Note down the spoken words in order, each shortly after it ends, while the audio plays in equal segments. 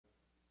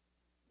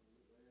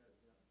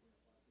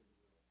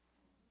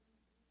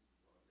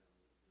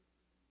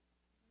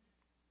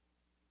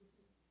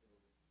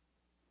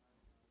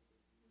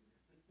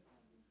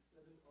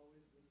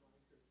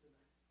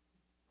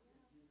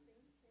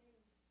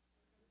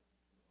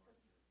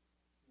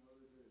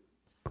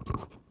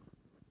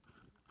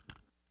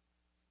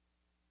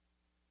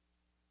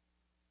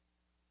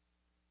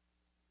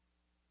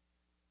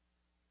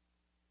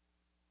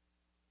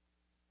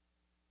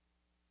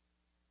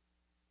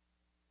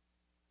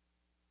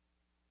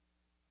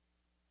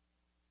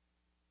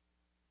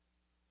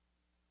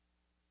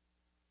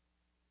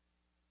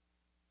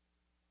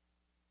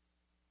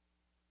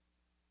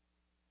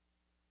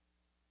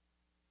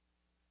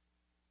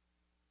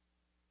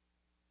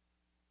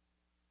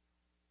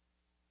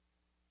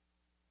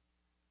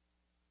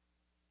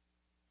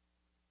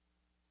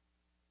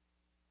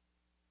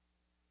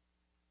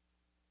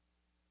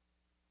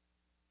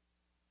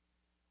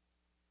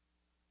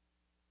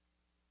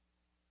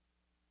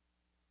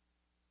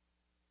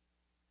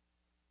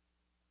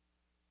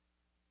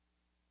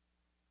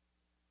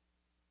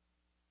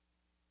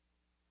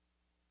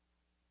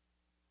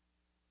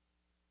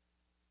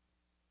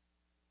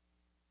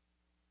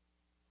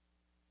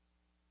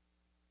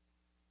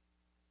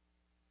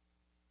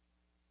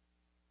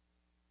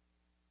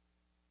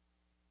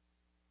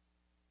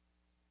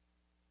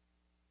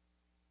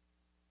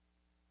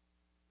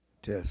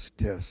Test,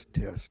 test,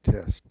 test,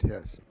 test,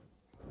 test.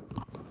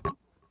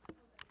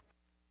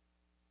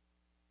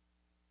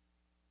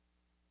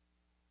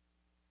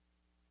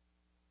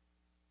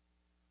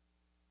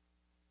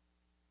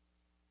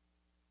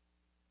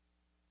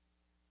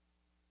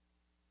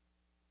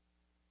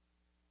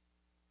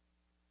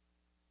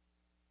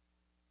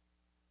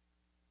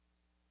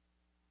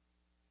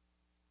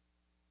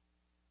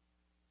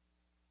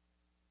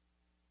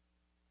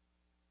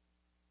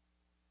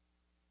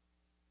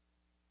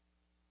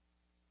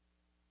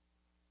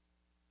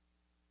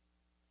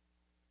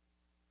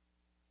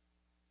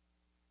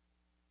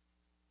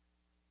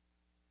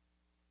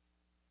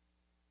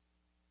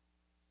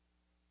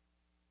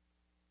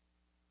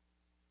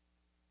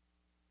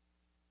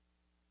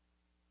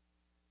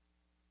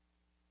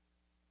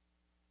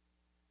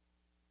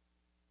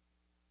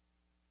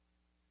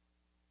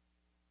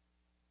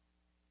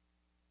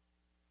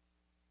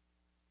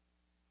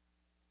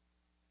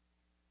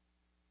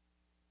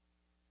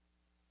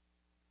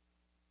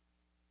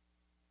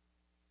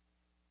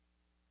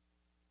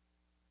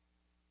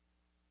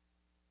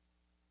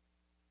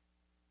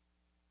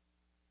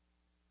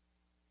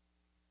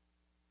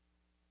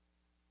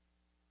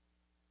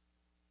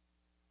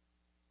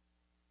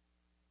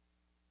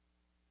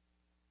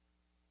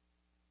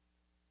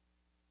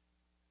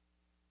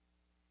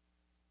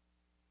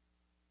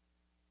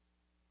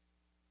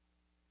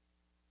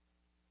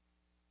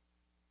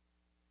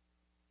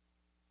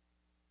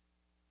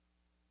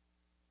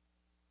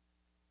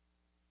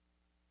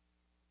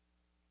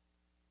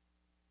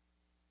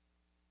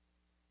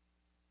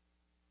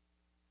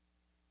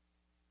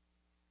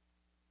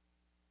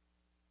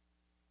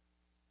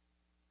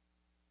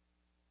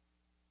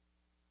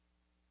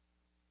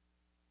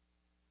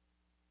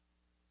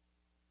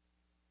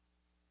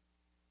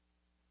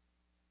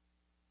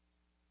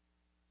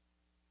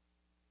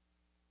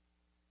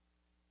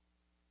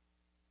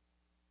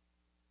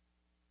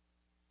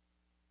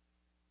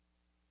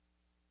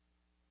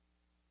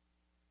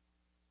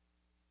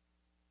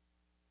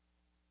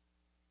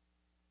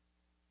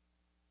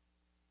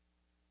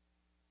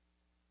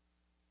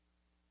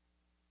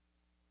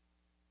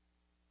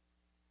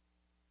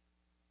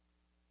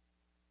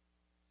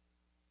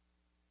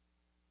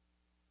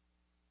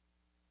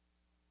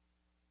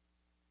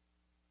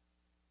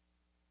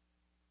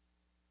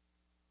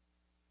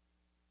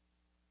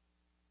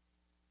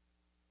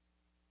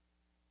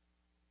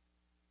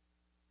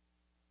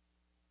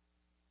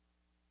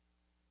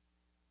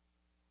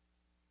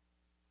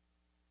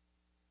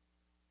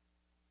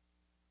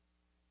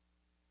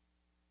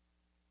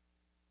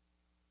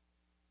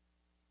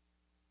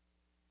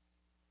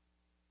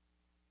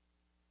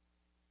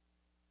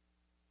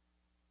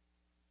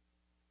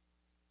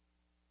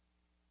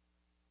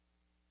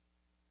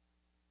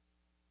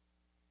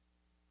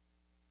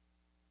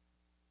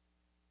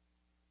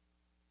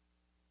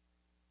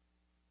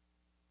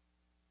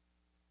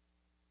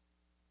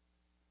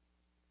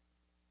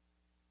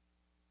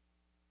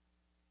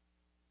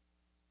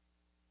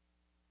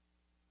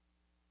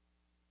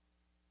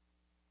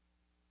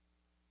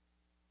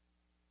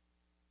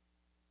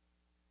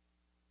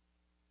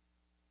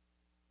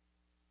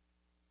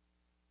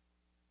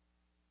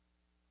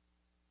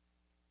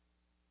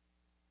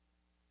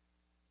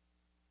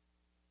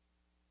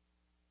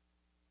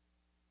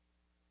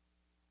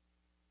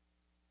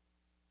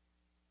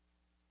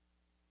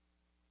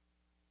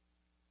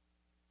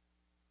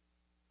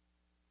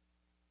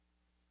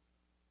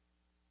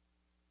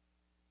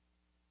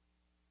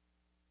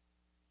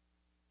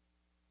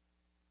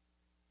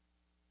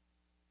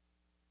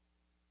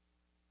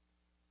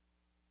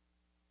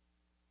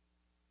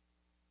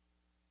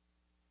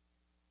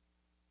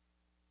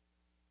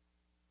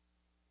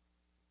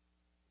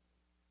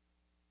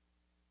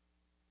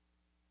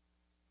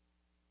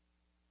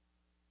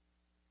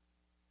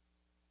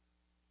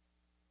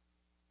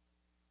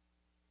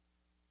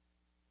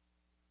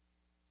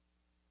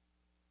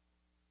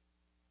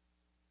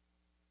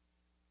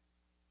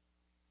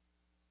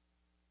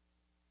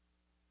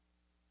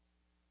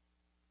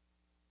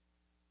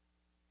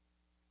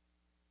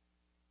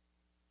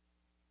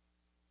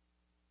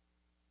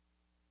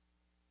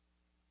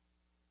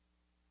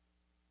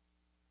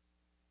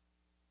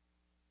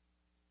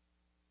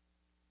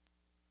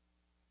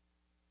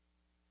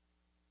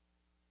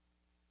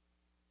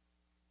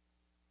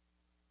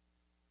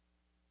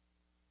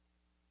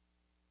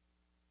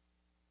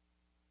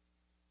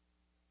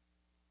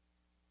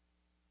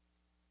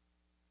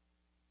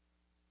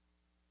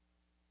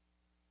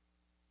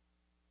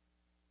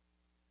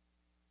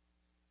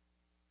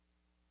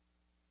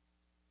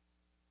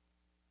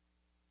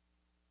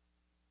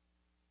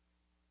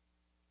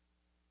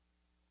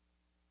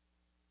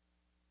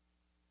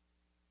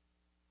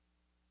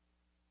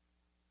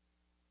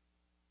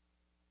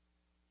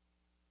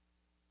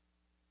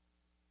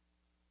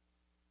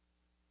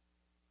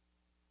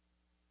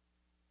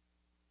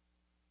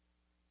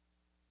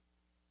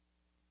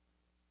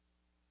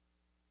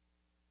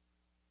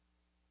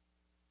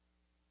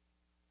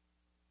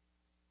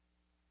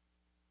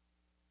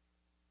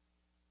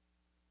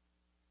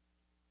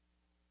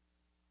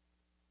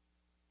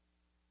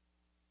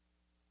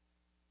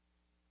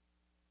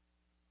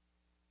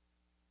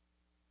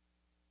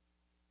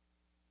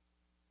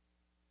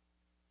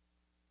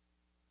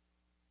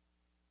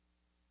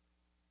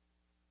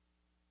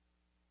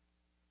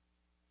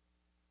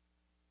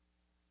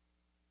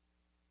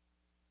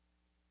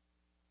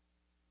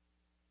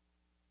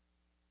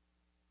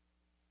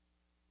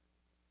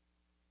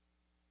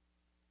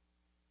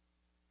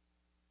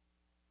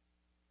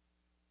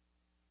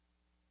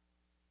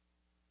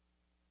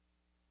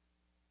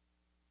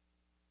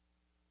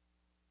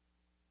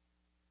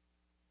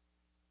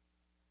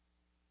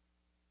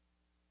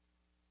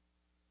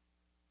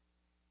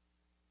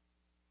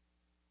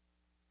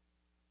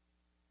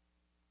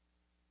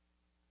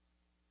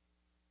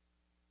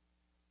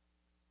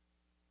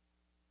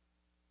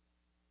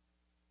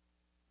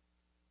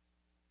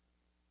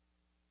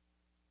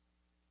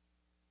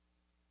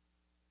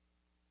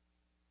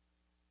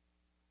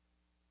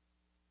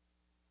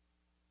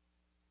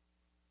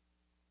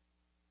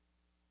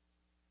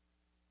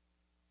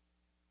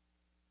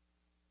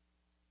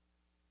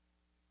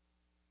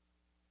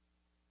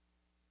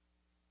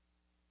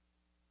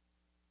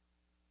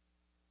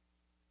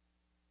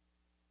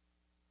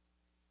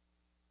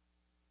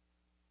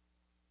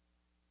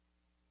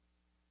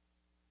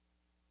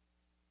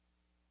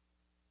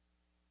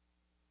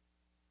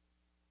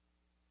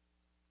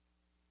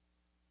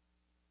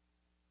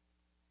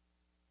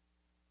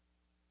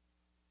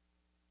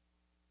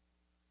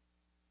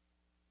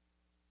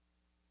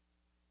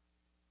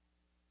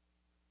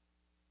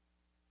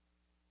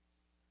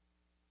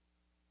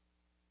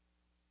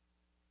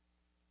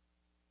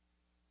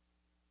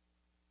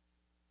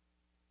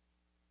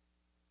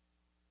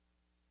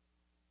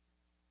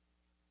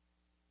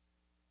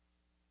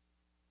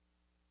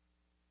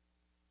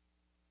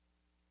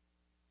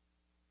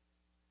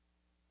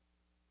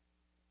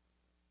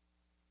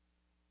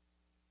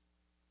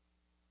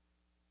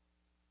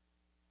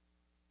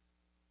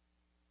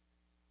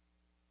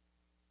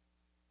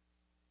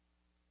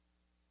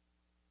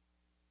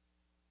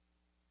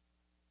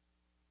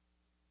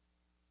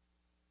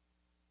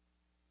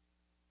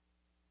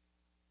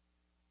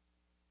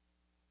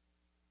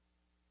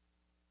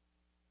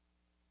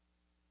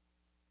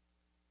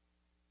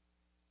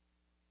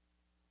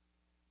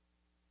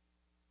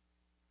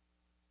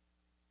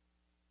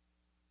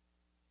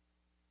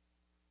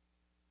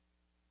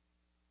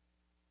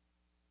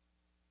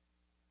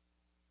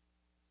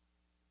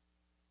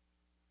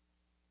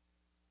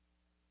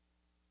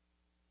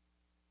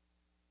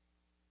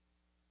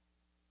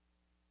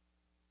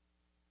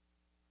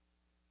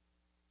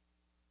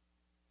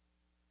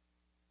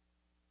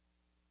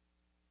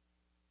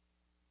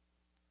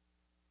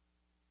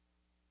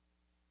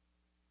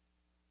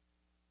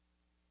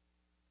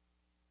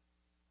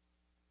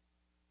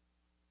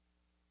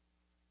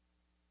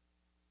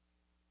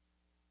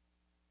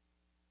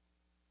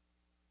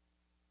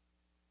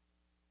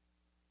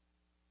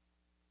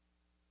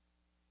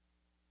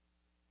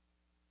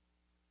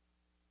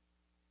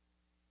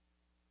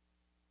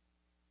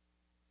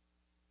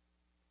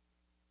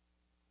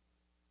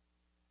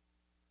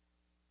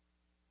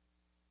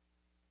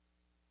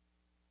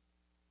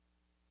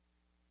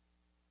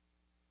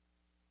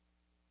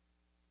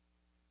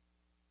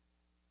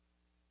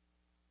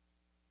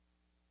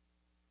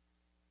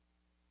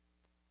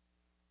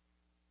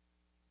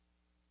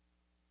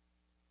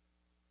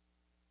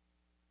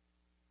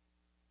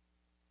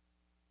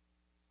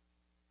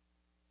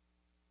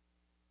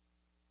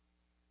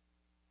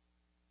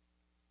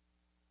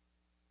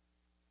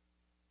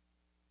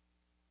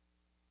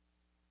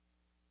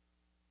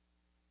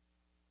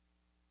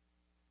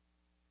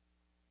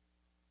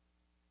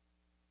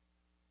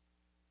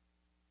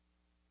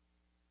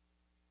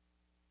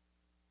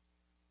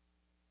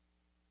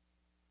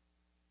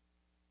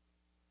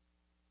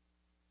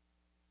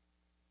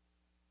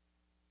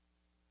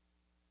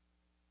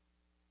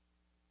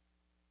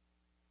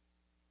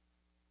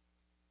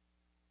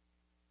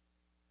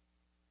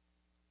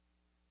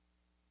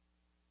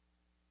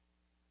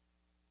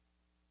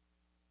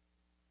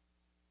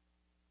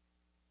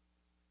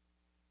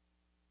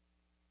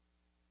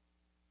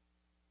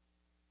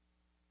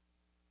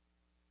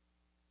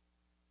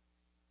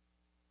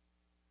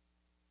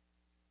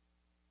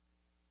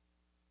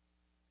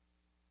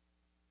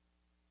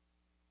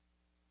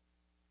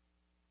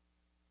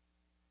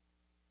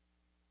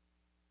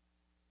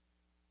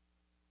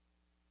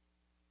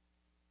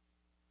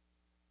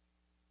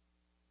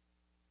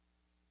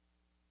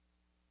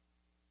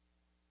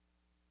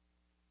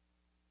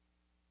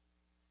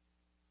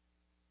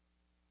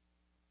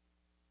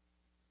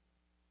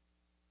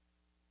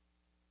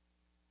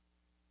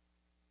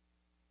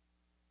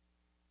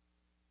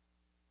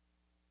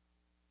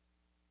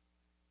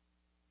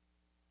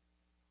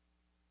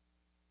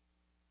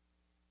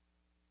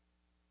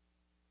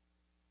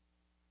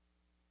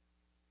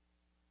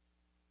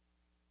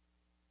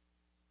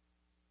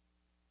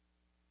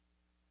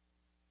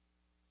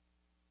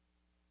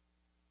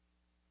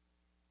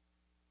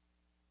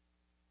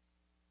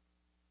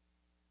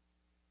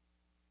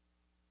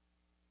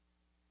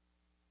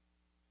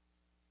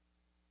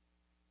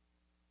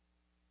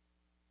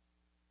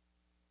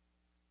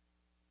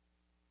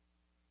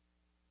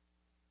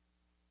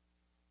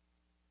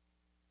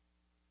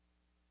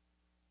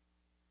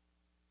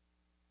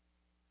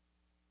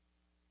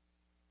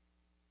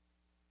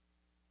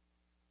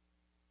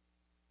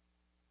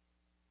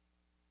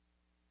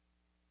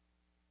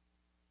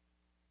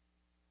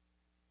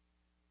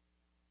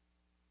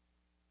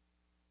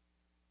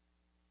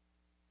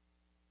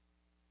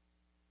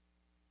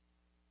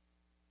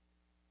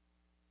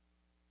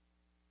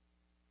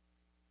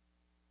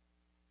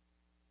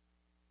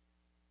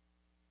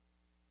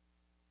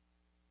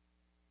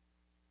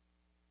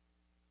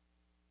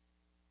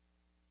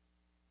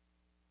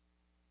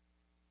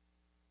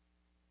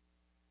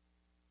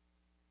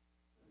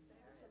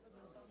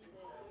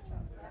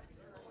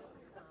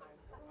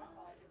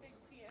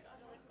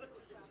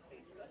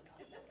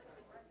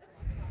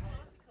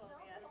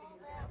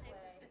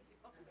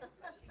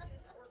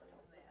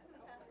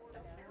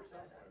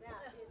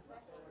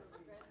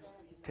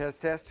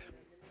 Test, test.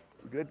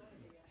 Good.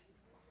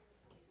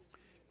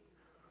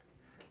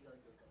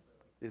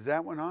 Is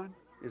that one on?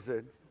 Is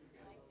it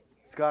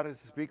Scott, is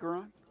the speaker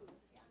on?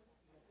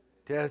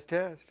 Test,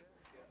 test.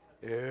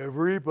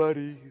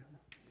 Everybody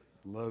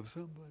loves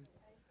somebody.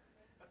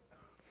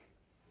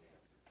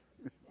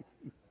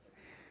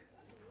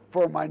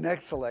 For my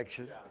next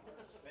selection.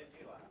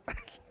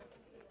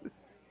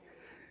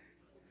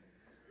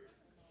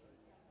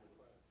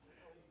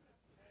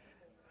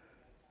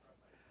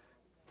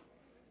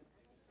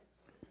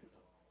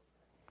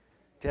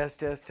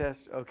 Test, test,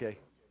 test. Okay.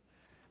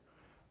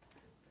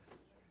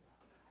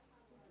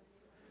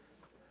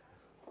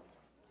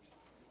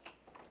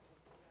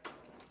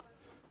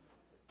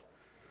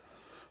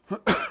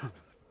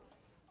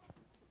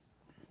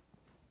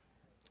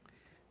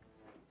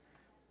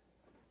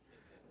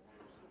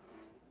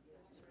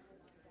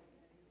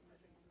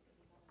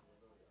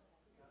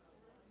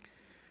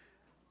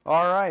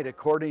 All right,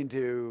 according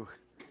to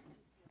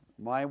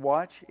my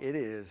watch, it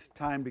is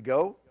time to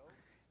go.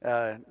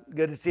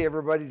 Good to see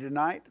everybody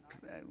tonight.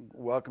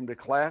 Welcome to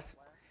class.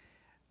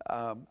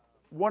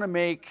 Want to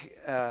make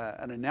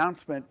an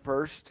announcement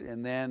first,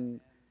 and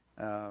then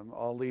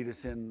I'll lead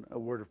us in a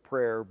word of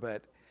prayer.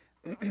 But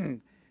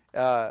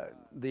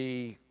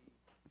the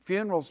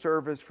funeral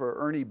service for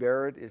Ernie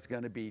Barrett is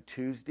going to be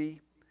Tuesday,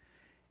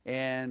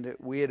 and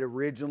we had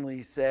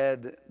originally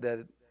said that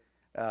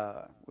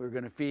we were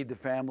going to feed the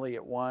family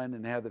at 1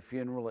 and have the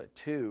funeral at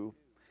 2.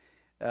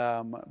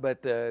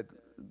 But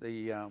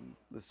the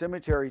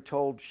cemetery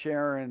told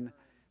Sharon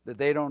that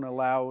they don't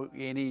allow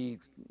any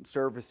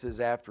services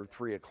after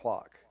 3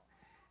 o'clock.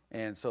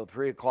 And so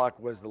 3 o'clock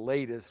was the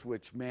latest,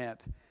 which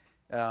meant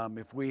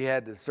if we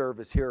had the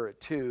service here at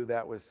 2,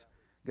 that was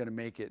going to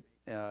make it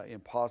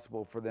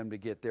impossible for them to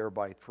get there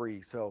by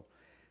 3. So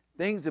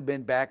things have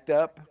been backed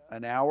up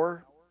an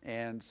hour,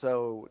 and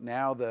so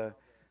now the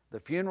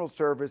funeral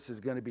service is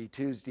going to be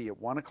Tuesday at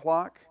 1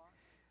 o'clock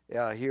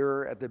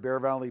here at the Bear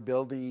Valley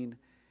Building.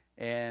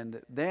 And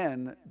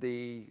then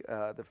the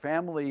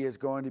family is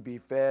going to be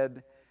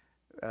fed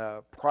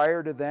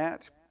prior to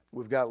that.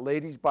 We've got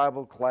ladies'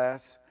 Bible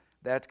class.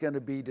 That's going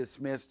to be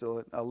dismissed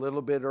a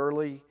little bit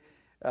early.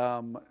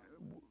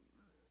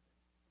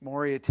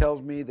 Moria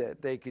tells me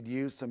that they could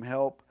use some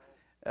help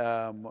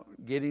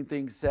getting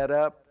things set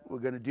up. We're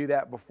going to do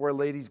that before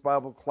ladies'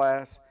 Bible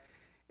class.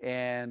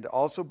 And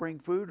also bring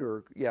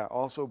food,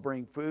 also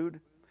bring food.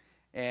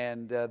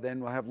 And then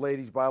we'll have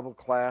ladies' Bible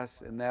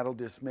class, and that'll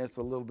dismiss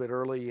a little bit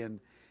early and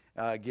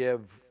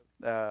give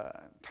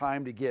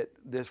time to get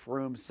this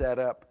room set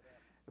up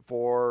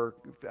for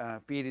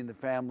feeding the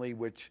family,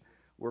 which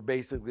we're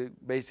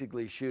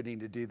basically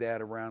shooting to do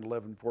that around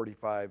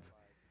 11:45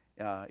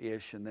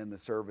 ish, and then the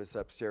service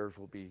upstairs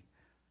will be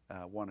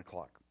 1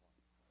 o'clock.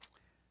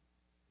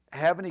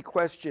 Have any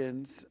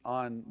questions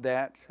on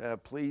that?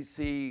 Please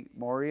see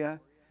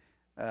Moria.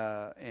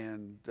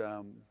 And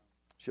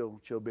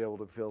she'll be able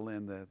to fill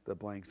in the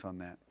blanks on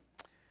that.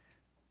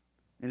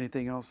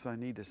 Anything else I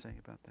need to say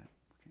about that?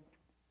 Okay.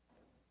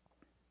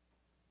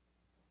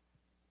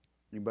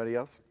 Anybody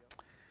else?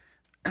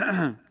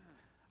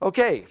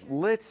 Okay,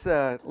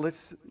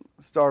 let's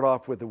start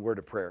off with a word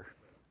of prayer.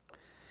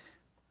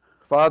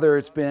 Father,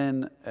 it's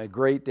been a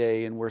great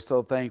day, and we're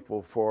so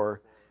thankful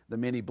for the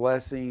many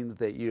blessings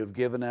that you have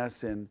given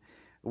us, and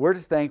we're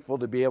just thankful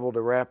to be able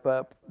to wrap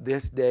up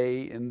this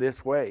day in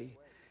this way,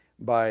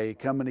 by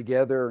coming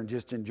together and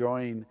just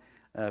enjoying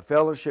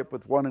fellowship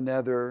with one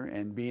another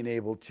and being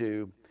able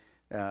to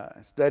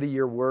study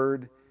your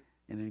word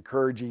and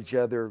encourage each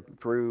other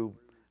through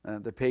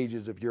the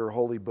pages of your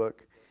holy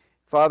book.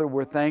 Father,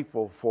 we're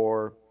thankful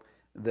for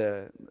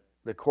the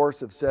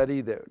course of study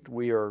that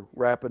we are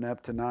wrapping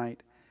up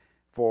tonight,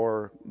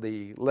 for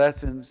the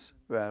lessons,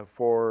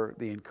 for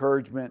the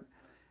encouragement,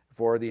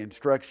 for the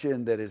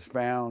instruction that is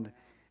found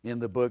in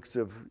the books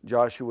of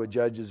Joshua,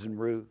 Judges, and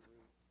Ruth.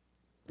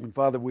 And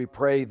Father, we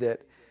pray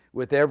that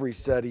with every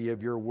study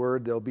of your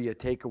word, there'll be a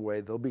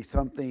takeaway. There'll be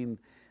something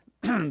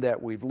that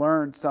we've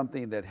learned,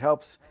 something that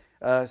helps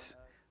us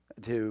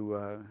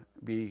to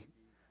be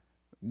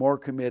more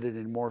committed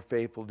and more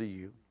faithful to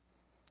you.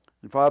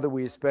 And Father,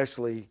 we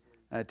especially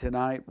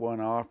tonight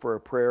want to offer a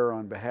prayer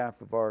on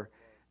behalf of our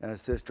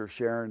sister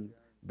Sharon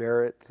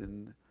Barrett,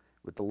 and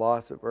with the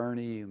loss of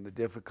Ernie and the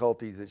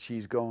difficulties that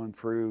she's going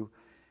through.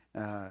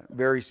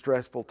 Very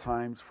stressful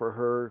times for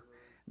her,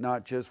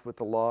 not just with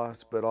the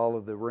loss, but all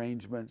of the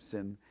arrangements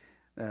and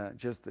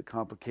just the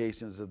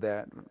complications of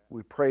that.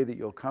 We pray that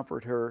you'll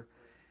comfort her,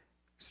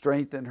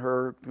 strengthen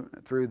her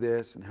through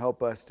this, and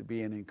help us to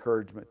be an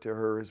encouragement to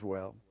her as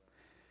well.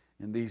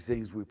 And these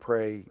things we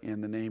pray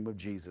in the name of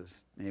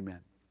Jesus.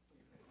 Amen.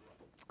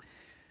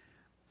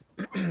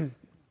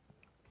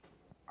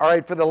 All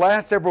right, for the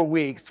last several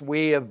weeks,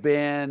 we have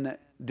been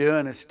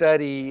doing a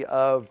study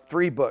of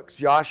 3 books,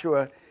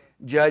 Joshua,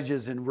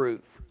 Judges, and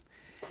Ruth.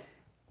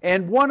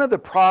 And one of the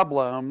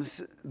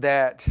problems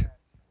that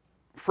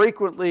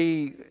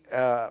frequently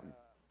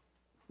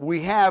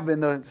we have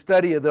in the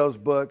study of those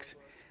books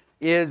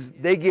is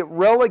they get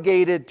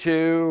relegated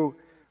to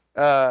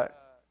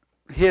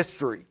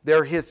history.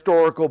 They're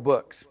historical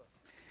books.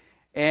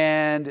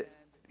 And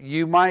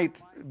you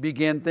might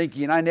begin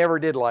thinking, I never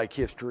did like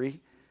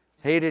history.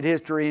 Hated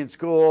history in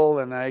school,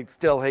 and I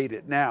still hate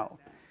it now.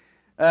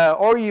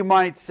 Or you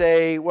might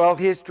say, well,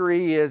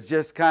 history is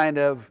just kind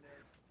of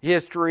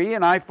history,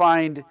 and I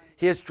find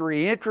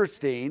history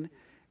interesting,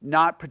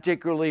 not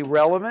particularly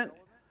relevant,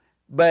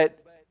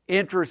 but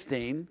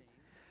interesting.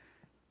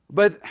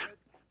 But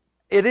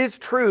it is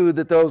true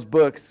that those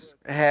books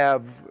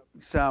have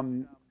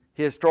some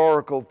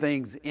historical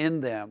things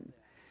in them.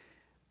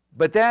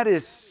 But that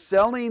is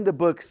selling the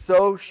book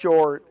so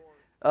short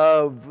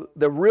of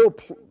the real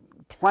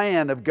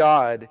plan of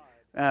God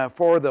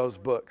for those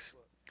books.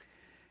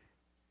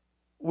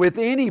 With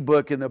any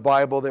book in the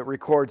Bible that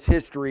records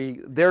history,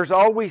 there's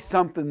always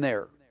something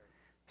there.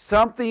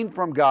 Something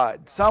from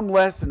God, some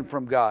lesson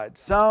from God,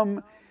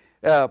 some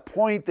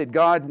point that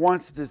God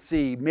wants to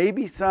see,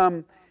 maybe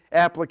some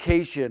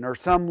application or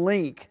some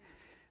link.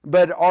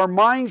 But our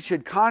minds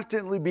should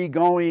constantly be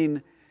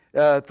going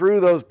through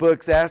those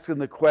books asking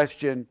the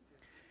question,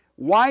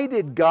 why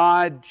did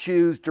God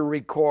choose to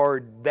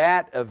record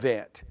that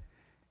event?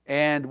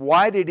 And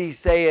why did He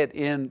say it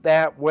in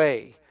that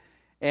way?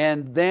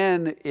 And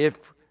then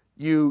if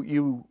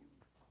you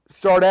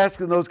start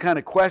asking those kind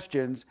of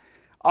questions,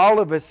 all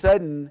of a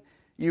sudden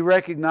you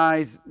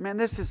recognize, man,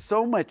 this is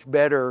so much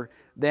better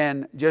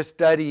than just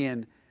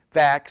studying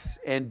facts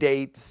and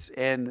dates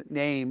and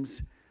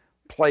names,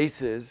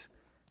 places,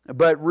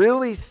 but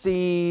really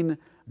seeing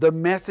the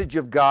message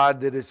of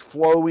God that is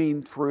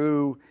flowing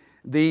through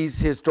these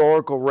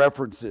historical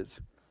references.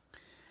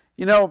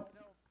 You know,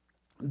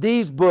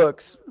 these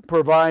books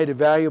provide a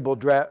valuable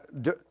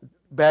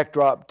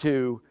backdrop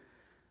to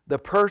the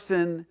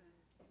person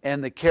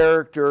and the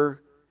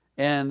character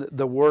and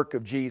the work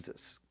of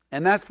Jesus.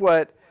 And that's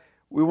what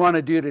we want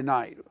to do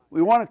tonight.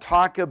 We want to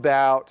talk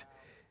about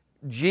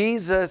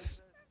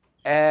Jesus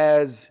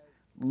as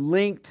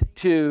linked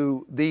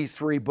to these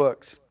three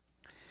books.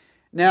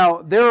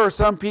 Now, there are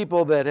some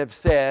people that have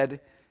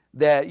said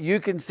that you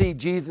can see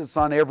Jesus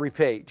on every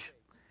page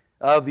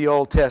of the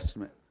Old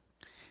Testament.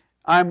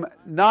 I'm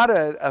not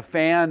a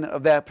fan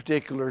of that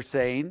particular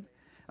saying.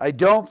 I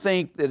don't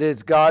think that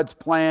it's God's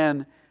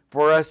plan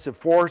for us to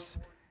force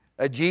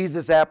a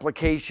Jesus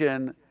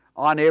application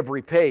on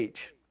every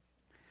page.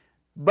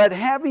 But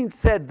having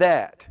said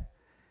that,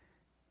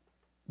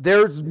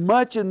 there's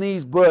much in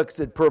these books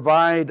that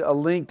provide a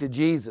link to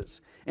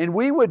Jesus. And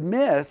we would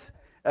miss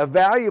a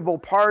valuable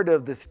part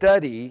of the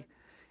study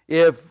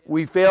if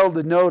we fail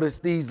to notice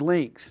these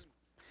links.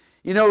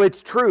 You know,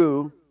 it's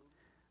true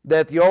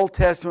that the Old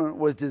Testament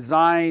was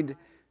designed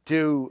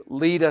to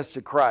lead us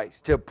to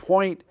Christ, to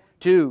point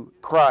to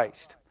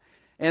Christ.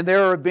 And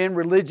there have been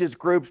religious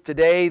groups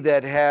today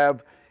that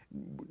have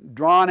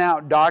drawn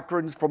out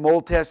doctrines from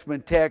Old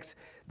Testament texts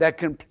that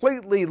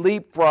completely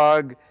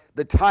leapfrog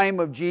the time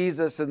of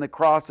Jesus and the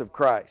cross of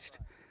Christ.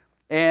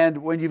 And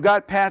when you've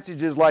got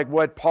passages like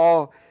what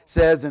Paul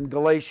says in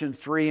Galatians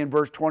 3 and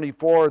verse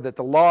 24, that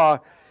the law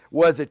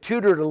was a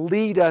tutor to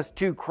lead us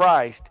to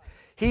Christ,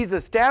 he's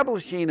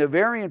establishing a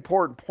very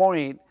important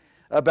point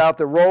about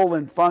the role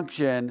and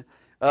function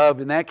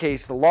of, in that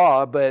case, the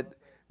law, but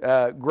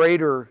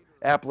greater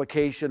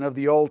application of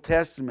the Old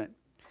Testament.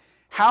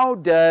 How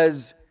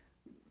does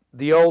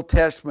the Old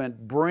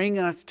Testament bring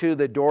us to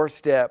the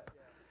doorstep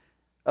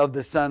of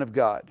the Son of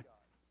God?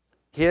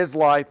 His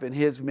life and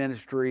His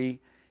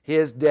ministry,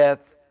 His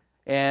death,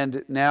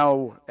 and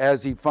now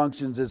as He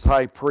functions as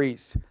high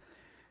priest.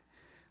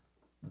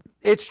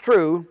 It's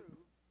true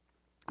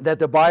that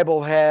the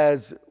Bible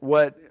has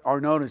what are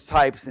known as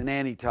types and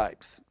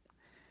antitypes.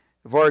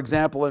 For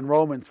example, in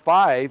Romans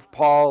 5,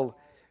 Paul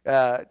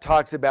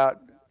talks about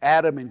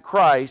Adam and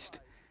Christ,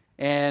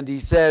 and he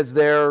says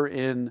there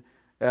in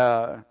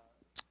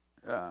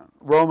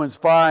Romans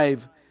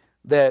 5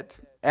 that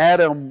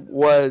Adam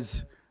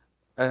was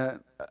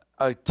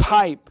a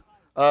type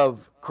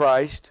of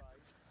Christ.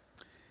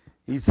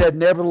 He said,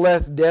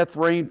 nevertheless, death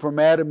reigned from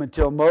Adam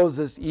until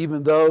Moses,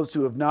 even those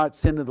who have not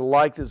sinned in the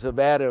likeness of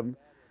Adam,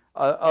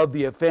 of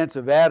the offense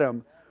of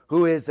Adam,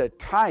 who is a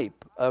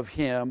type of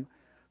him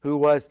who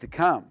was to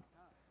come.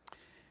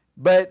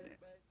 But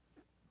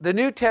the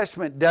New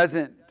Testament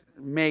doesn't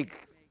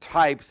make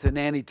types and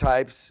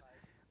antitypes.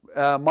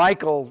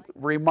 Michael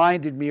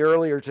reminded me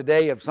earlier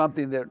today of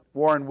something that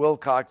Warren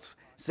Wilcox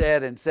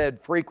said and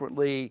said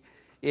frequently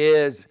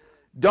is,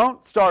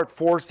 don't start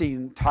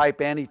forcing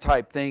type,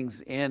 antitype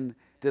things into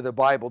the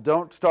Bible.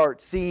 Don't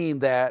start seeing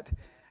that.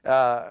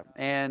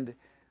 And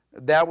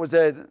that was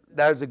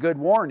a good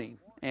warning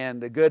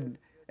and a good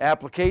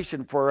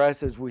application for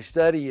us as we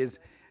study is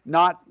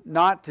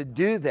not to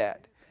do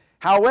that.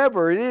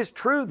 However, it is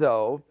true,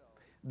 though,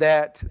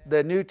 that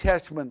the New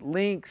Testament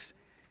links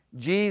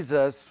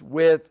Jesus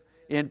with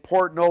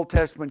important Old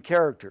Testament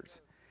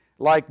characters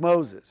like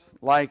Moses,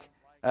 like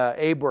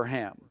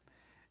Abraham.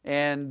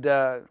 And,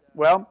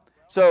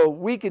 so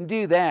we can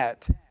do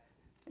that.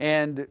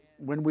 And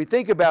when we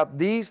think about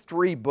these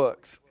three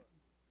books,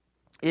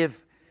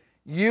 if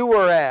you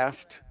were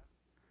asked,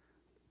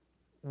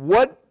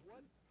 what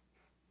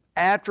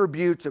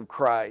attributes of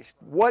Christ,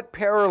 what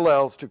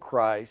parallels to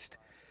Christ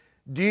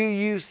do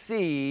you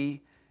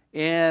see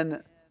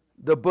in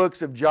the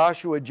books of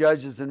Joshua,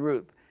 Judges, and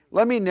Ruth?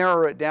 Let me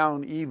narrow it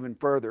down even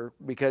further,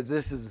 because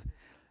this is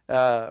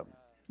the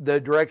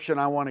direction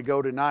I want to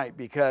go tonight,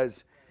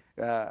 because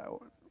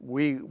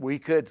we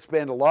could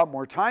spend a lot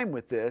more time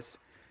with this.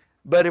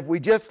 But if we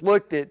just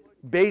looked at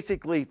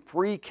basically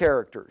three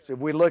characters, if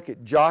we look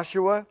at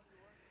Joshua,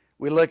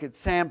 we look at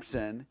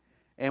Samson,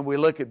 and we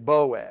look at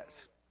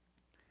Boaz.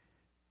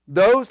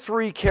 Those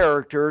three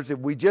characters, if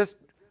we just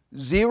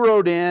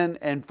zeroed in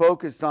and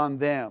focused on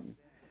them,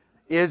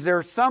 is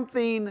there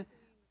something,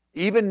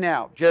 even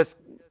now, just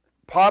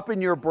pop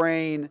in your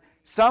brain,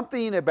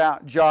 something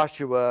about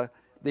Joshua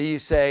that you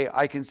say,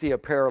 I can see a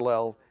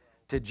parallel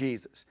to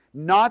Jesus?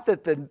 Not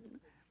that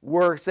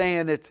we're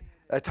saying it's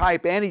a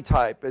type, any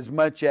type, as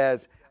much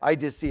as I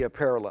just see a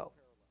parallel.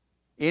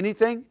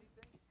 Anything?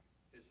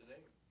 His name.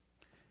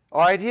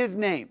 All right, his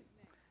name.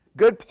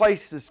 Good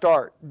place to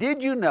start.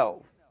 Did you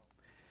know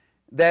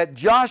that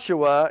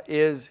Joshua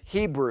is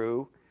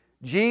Hebrew,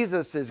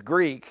 Jesus is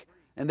Greek,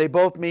 and they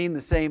both mean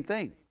the same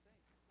thing?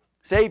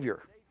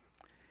 Savior.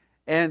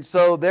 And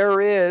so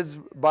there is,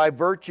 by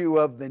virtue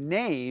of the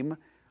name,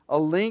 a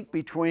link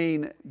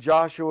between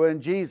Joshua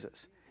and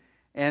Jesus.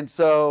 And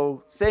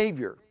so,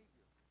 Savior.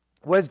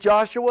 Was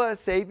Joshua a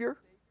Savior?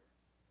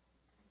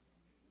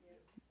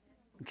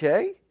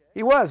 Okay.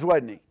 He was,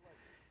 wasn't he?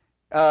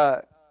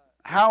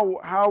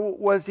 How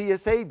was he a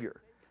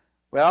Savior?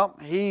 Well,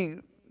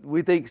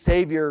 we think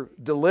Savior,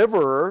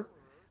 Deliverer,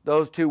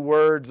 those two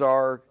words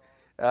are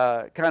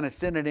kind of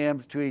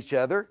synonyms to each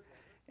other.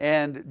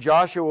 And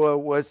Joshua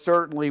was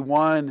certainly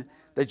one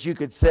that you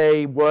could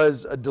say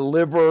was a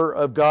deliverer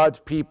of God's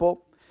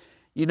people.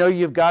 You know,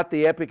 you've got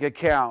the epic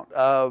account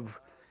of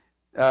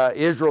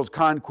Israel's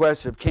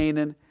conquest of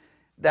Canaan.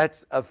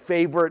 That's a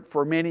favorite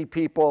for many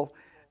people.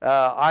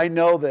 I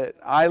know that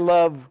I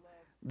love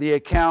the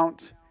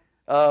account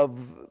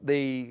of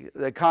the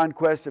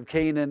conquest of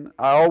Canaan.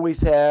 I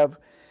always have.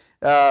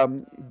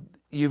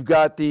 You've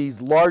got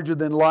these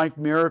larger-than-life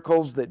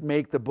miracles that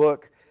make the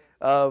book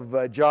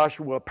of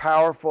Joshua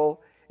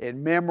powerful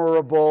and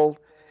memorable.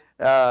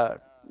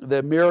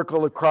 The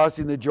miracle of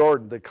crossing the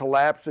Jordan, the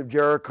collapse of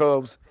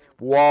Jericho's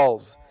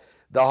walls,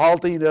 the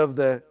halting of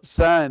the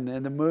sun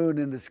and the moon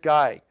in the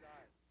sky.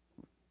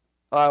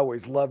 I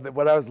always loved it.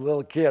 When I was a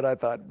little kid, I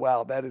thought,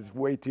 wow, that is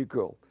way too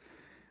cool.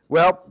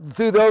 Well,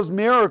 through those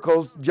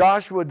miracles,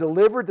 Joshua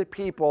delivered the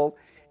people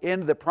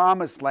into the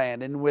promised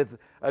land. And with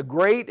a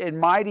great and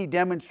mighty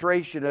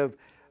demonstration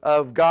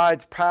of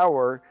God's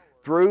power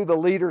through the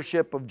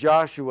leadership of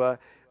Joshua,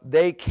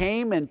 they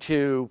came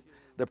into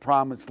the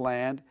promised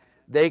land.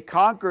 They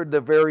conquered the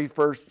very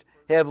first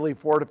heavily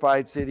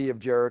fortified city of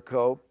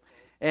Jericho.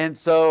 And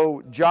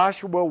so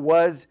Joshua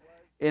was,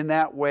 in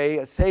that way,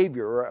 a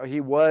savior. He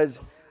was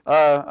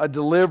a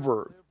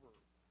deliverer.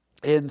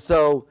 And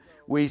so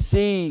we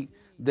see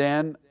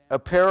then a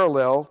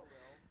parallel.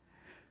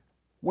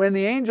 When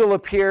the angel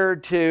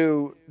appeared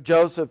to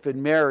Joseph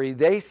and Mary,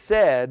 they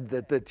said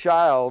that the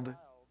child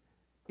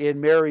in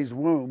Mary's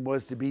womb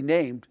was to be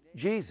named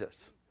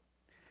Jesus.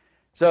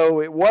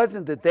 So it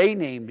wasn't that they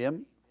named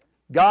him,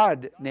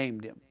 God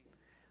named him.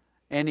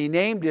 And he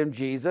named him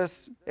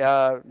Jesus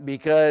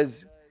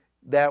because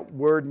that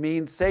word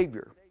means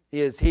Savior.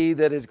 He is he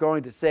that is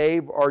going to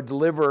save or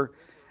deliver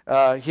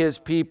his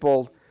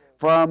people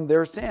from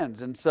their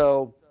sins. And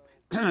so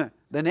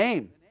the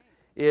name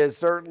is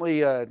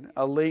certainly a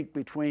link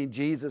between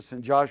Jesus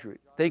and Joshua.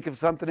 Think of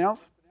something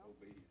else?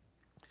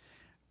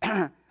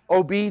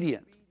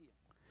 Obedient.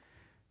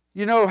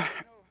 You know,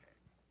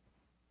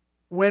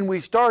 when we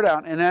start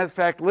out, and as a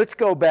fact, let's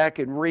go back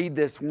and read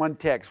this one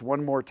text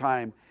one more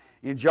time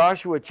in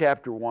Joshua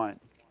chapter 1.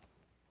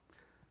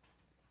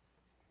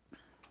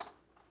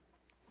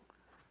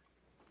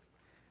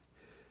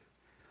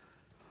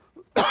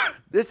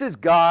 This is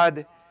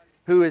God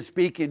who is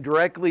speaking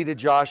directly to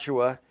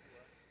Joshua,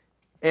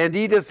 and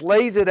he just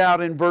lays it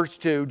out in verse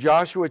 2,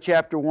 Joshua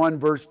chapter 1,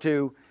 verse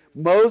 2,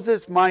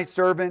 Moses, my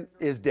servant,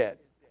 is dead.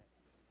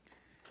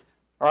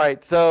 All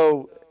right,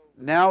 so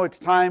now it's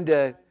time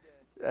to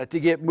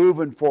get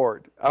moving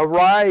forward.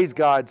 Arise,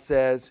 God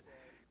says,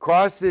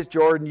 cross this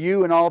Jordan,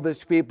 you and all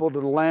this people, to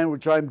the land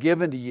which I'm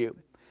giving to you.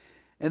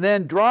 And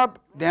then drop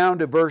down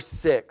to verse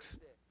 6.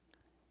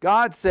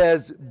 God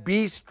says,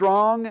 be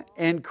strong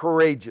and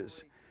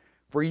courageous,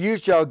 for you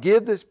shall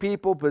give this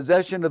people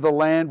possession of the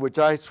land which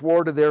I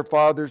swore to their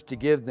fathers to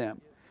give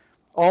them.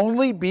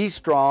 Only be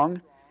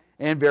strong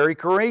and very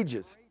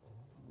courageous,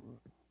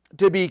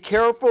 to be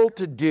careful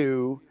to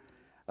do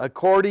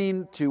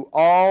according to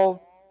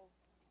all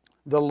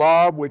the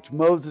law which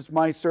Moses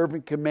my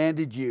servant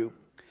commanded you.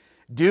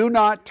 Do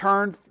not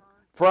turn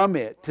from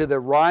it to the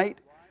right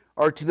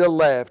or to the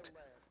left,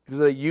 so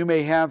that you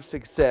may have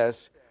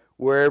success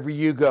wherever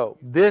you go.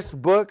 This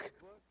book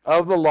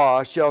of the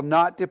law shall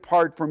not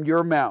depart from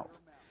your mouth,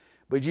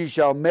 but you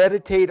shall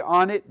meditate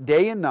on it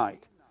day and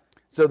night,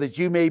 so that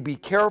you may be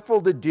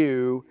careful to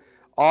do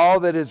all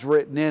that is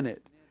written in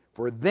it.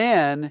 For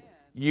then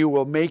you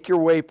will make your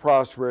way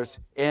prosperous,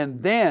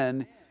 and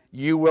then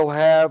you will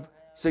have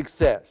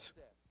success.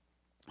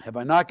 Have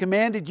I not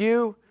commanded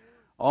you?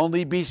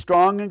 Only be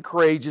strong and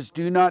courageous.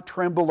 Do not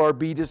tremble or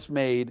be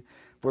dismayed,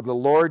 for the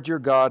Lord your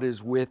God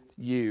is with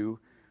you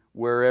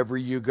wherever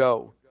you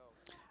go.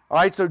 All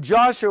right, so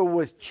Joshua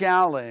was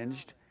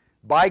challenged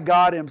by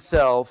God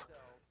himself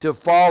to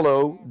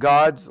follow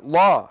God's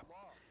law.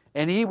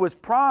 And he was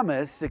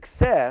promised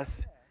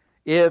success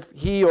if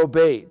he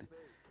obeyed.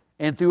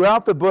 And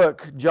throughout the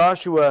book,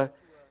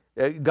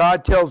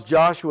 God tells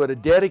Joshua to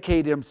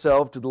dedicate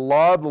himself to the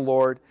law of the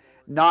Lord,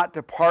 not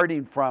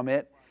departing from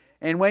it.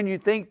 And when you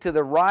think to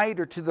the right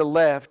or to the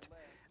left,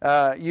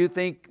 you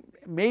think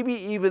maybe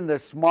even the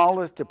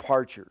smallest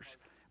departures,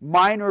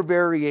 minor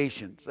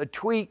variations, a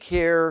tweak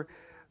here,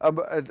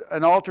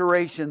 an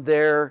alteration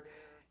there,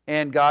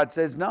 and God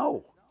says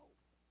no.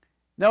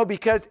 No,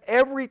 because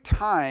every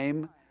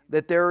time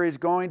that there is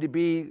going to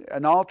be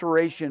an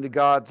alteration to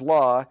God's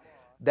law,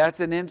 that's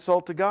an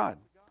insult to God.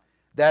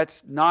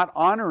 That's not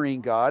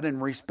honoring God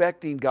and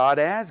respecting God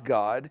as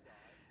God,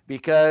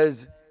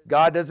 because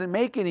God doesn't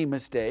make any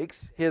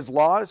mistakes. His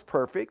law is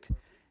perfect.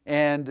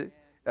 And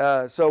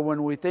so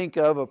when we think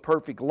of a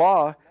perfect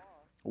law,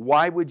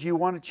 why would you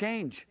want to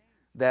change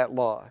that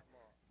law?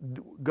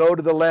 Go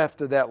to the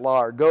left of that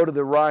law or go to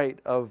the right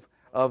of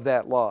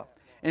that law.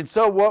 And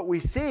so what we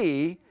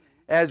see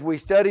as we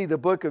study the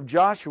book of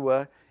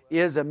Joshua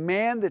is a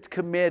man that's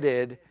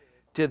committed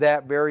to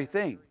that very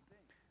thing,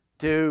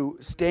 to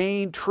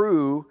staying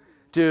true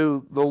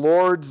to the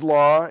Lord's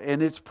law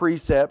and its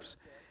precepts.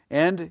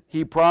 And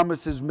he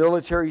promises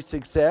military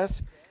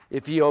success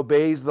if he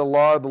obeys the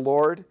law of the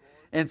Lord.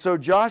 And so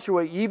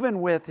Joshua,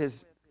 even with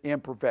his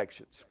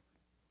imperfections,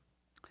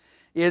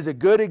 is a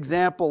good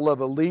example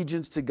of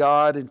allegiance to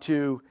God and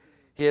to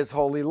his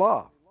holy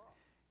law.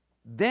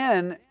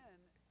 Then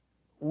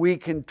we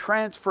can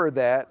transfer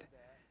that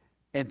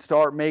and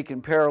start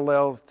making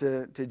parallels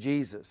to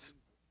Jesus.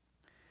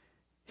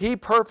 He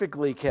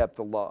perfectly kept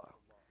the law.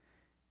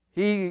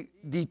 He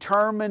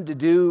determined to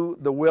do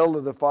the will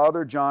of the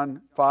Father,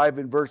 John 5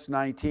 and verse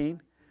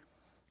 19.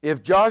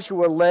 If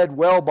Joshua led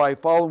well by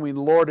following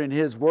the Lord and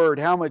his word,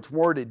 how much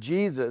more did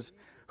Jesus,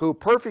 who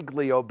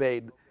perfectly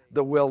obeyed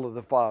the will of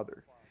the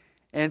Father?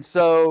 And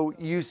so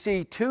you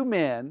see two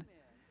men,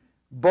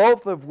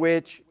 both of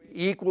which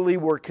equally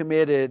were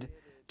committed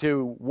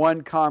to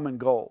one common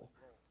goal,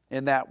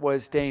 and that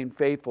was staying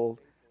faithful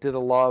to the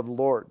law of the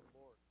Lord.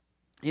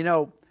 You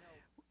know,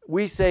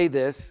 we say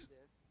this,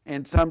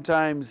 and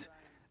sometimes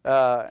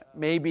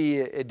maybe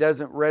it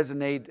doesn't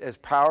resonate as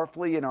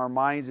powerfully in our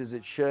minds as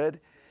it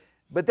should,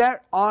 but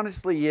that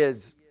honestly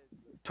is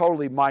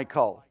totally my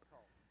call.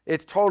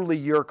 It's totally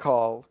your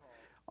call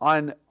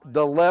on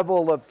the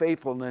level of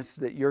faithfulness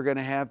that you're going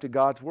to have to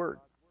God's Word.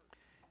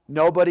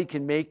 Nobody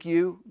can make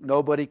you,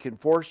 nobody can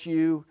force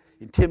you,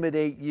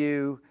 intimidate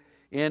you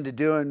into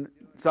doing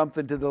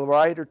something to the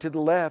right or to the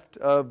left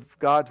of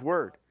God's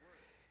Word.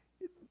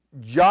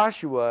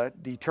 Joshua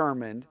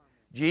determined,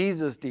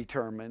 Jesus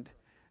determined,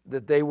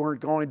 that they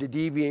weren't going to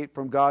deviate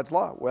from God's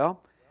law.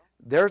 Well,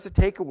 there's a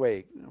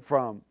takeaway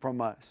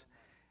from us.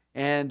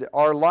 And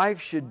our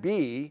life should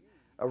be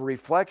a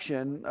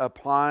reflection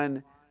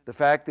upon the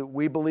fact that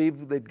we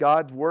believe that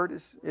God's Word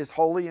is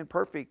holy and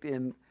perfect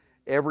in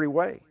every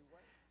way.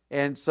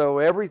 And so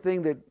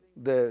everything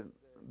that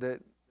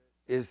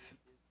is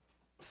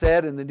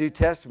said in the New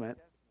Testament,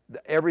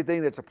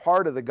 everything that's a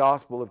part of the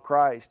gospel of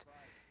Christ,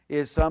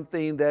 is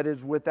something that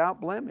is without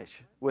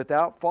blemish,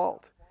 without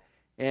fault.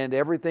 And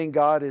everything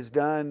God has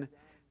done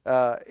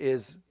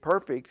is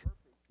perfect.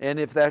 And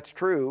if that's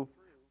true,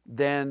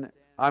 then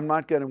I'm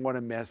not going to want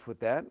to mess with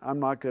that. I'm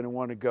not going to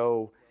want to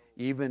go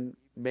even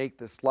make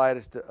the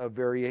slightest of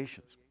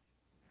variations.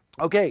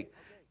 Okay,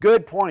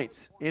 good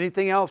points.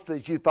 Anything else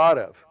that you thought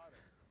of?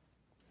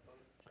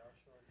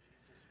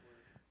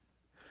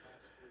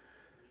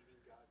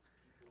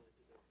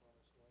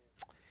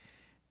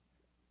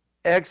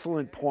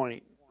 Excellent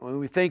point. When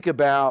we think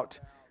about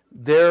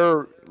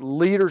their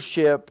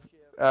leadership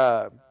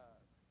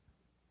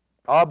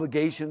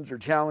obligations or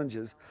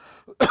challenges,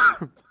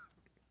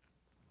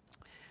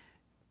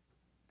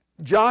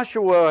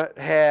 Joshua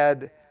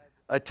had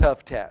a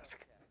tough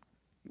task.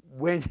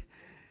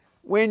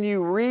 When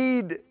you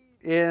read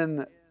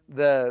in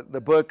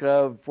the book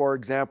of, for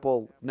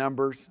example,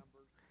 Numbers,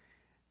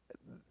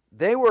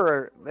 they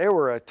were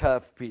a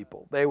tough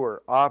people. They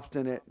were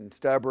obstinate and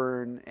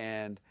stubborn,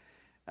 and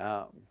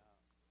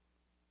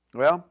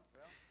well,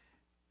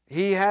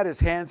 he had his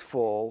hands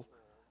full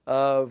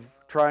of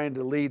trying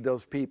to lead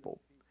those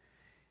people.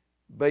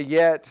 But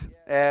yet,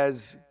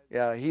 as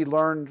he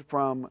learned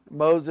from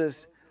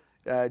Moses,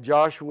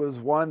 Joshua was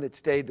one that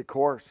stayed the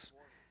course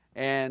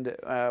and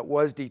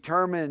was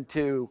determined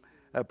to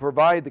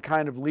provide the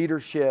kind of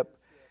leadership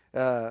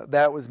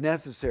that was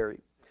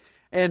necessary.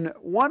 And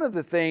one of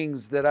the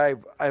things that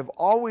I've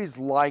always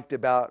liked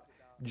about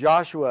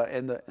Joshua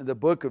and the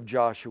book of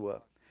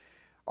Joshua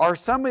are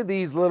some of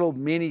these little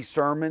mini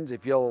sermons,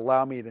 if you'll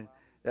allow me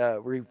to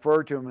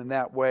refer to them in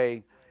that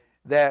way,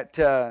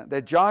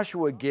 that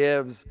Joshua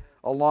gives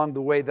along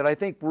the way that I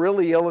think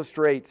really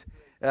illustrates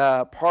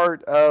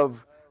part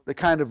of the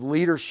kind of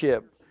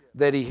leadership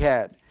that he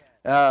had.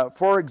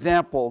 For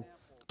example,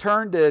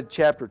 turn to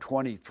chapter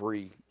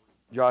 23,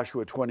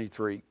 Joshua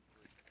 23.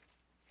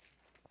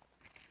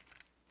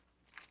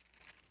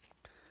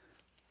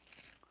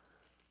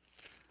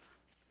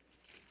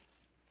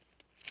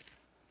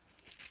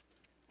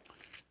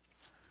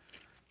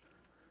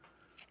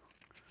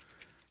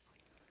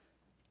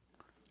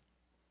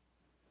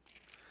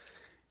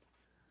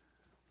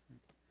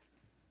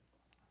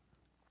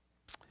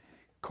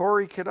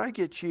 Corey, could I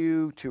get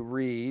you to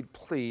read,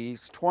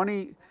 please,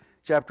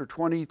 chapter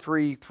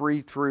 23,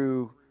 3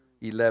 through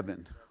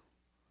 11.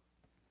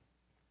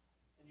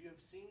 And you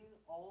have seen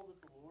all that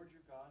the Lord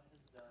your God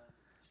has done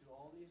to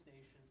all these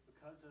nations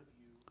because of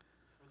you.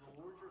 For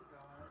the Lord your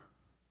God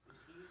is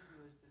he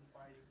who has been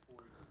fighting for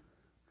you.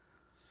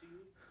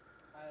 See,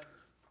 I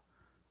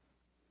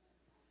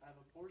have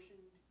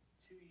apportioned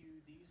to you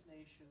these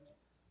nations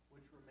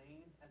which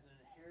remain as an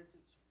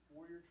inheritance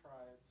for your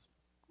tribes,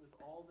 with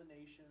all the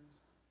nations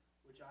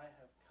which I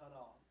have cut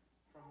off,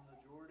 from the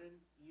Jordan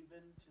even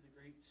to the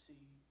great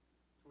sea,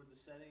 toward the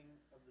setting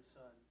of the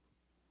sun.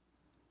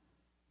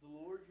 The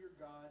Lord your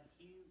God,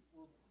 he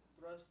will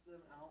thrust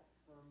them out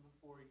from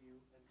before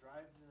you, and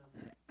drive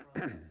them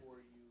from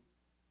before you,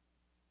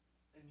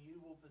 and you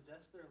will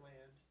possess their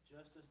land,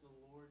 just as the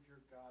Lord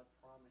your God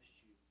promised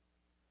you.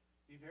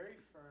 Be very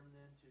firm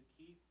then to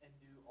keep and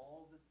do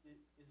all that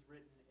is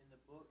written in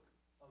the book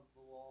of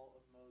the law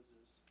of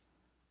Moses,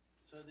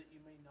 so that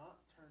you may not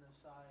turn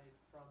aside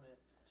from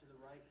it to the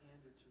right hand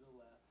or to the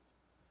left,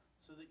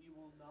 so that you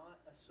will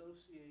not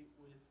associate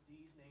with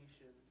these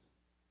nations,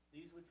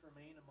 these which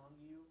remain among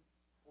you,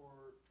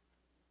 or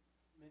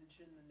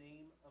mention the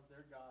name of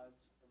their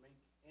gods, or make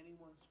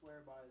anyone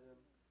swear by them,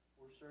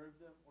 or serve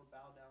them, or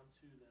bow down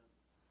to them.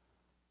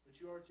 But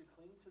you are to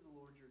cling to the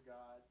Lord your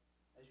God,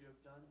 as you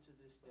have done to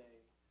this day.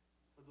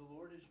 For the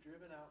Lord has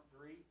driven out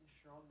great and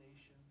strong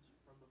nations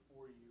from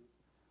before you,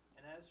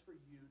 and as for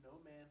you, no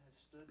man has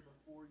stood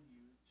before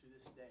you to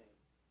this day.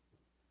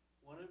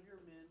 One of your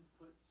men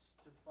puts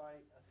to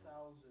fight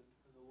 1,000,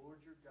 for the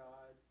Lord your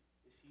God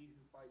is he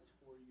who fights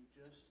for you,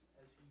 just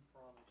as he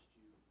promised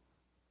you.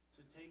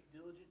 So take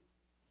diligent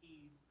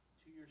heed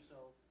to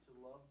yourself to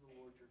love the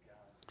Lord your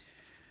God.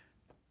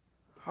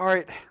 All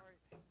right.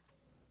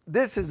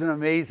 This is an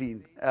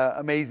amazing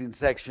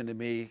section to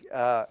me.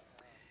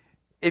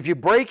 If you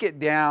break it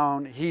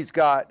down, he's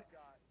got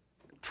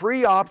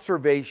 3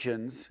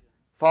 observations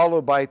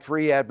followed by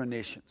 3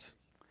 admonitions.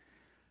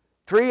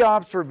 3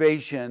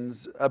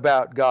 observations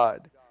about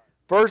God.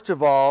 First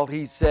of all,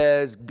 he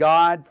says,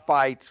 God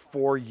fights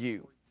for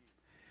you.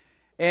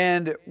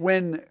 And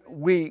when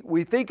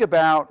we think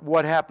about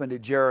what happened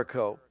at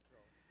Jericho,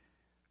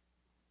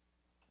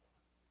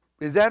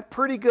 is that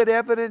pretty good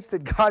evidence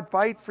that God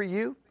fights for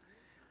you?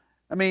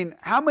 I mean,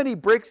 how many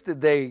bricks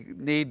did they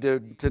need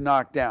to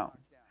knock down?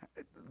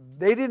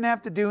 They didn't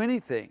have to do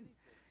anything.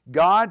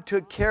 God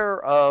took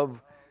care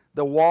of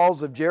the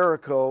walls of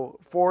Jericho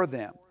for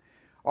them.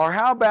 Or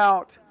how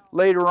about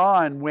later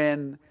on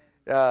when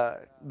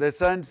the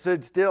sun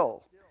stood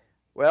still?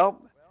 Well,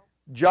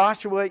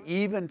 Joshua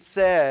even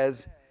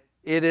says,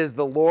 it is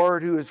the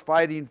Lord who is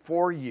fighting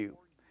for you.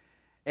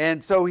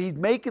 And so he's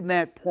making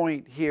that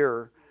point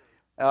here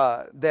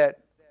that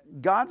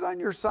God's on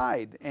your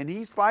side and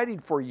he's fighting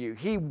for you.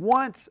 He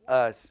wants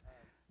us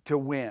to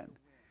win.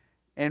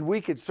 And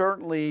we could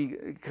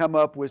certainly come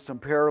up with some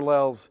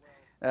parallels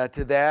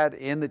to that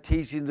in the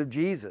teachings of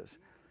Jesus,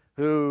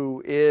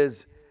 who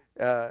is,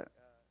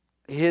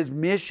 his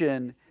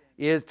mission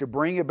is to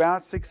bring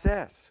about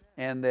success,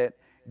 and that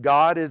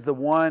God is the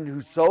one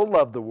who so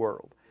loved the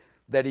world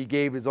that he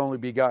gave his only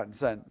begotten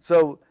Son,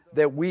 so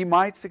that we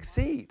might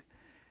succeed.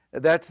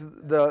 That's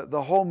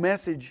the whole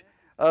message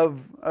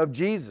of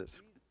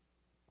Jesus.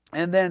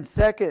 And then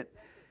second,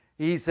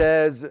 he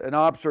says an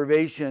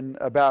observation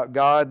about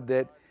God,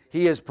 that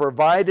he has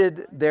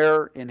provided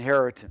their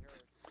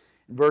inheritance.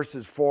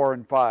 Verses 4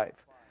 and 5.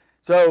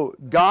 So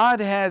God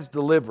has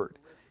delivered.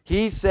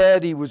 He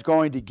said he was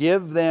going to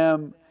give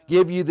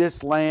you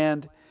this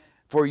land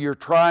for your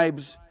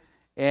tribes,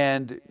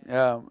 and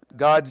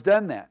God's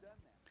done that.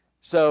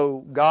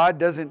 So God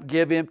doesn't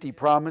give empty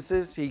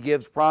promises. He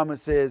gives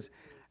promises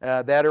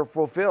that are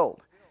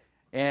fulfilled.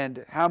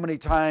 And how many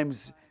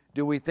times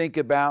do we think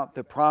about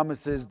the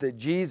promises that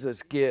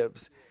Jesus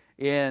gives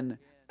in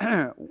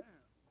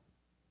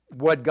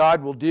what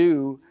God will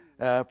do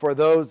for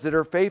those that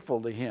are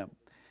faithful to him?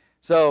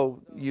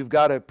 So you've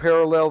got a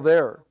parallel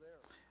there.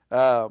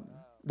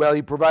 Well,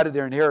 he provided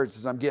their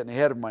inheritance. I'm getting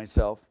ahead of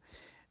myself.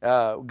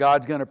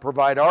 God's going to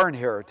provide our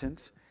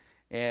inheritance.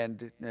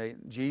 And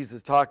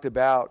Jesus talked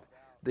about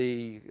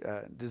the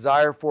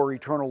desire for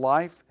eternal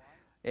life,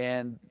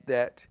 and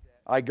that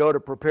I go to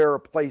prepare a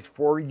place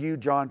for you,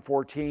 John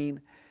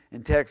 14,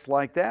 and texts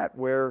like that,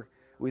 where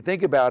we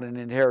think about an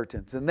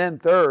inheritance. And then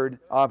third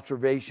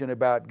observation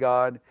about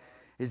God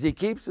is he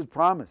keeps his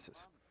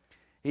promises.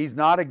 He's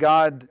not a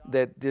God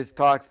that just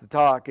talks the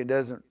talk and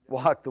doesn't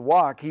walk the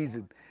walk. He's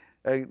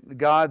a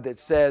God that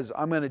says,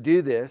 I'm going to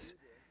do this,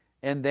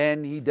 and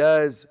then He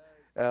does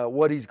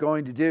what He's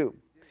going to do.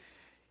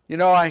 You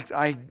know,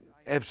 I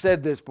have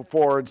said this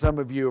before, and some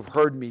of you have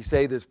heard me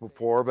say this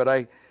before, but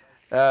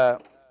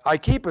I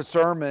keep a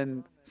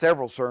sermon,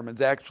 several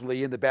sermons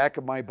actually, in the back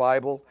of my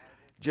Bible,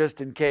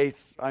 just in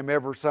case I'm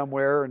ever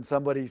somewhere and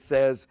somebody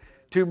says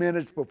 2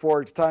 minutes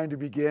before it's time to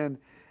begin,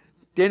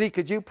 Denny,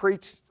 could you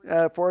preach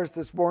for us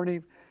this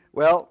morning?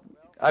 Well,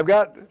 I've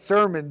got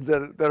sermons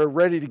that are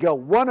ready to go.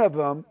 One of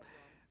them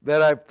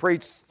that I've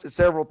preached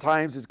several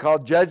times is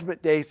called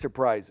Judgment Day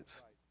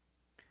Surprises.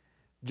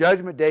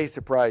 Judgment Day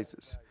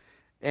Surprises.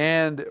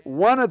 And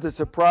one of the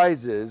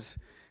surprises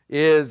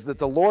is that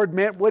the Lord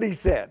meant what He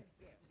said.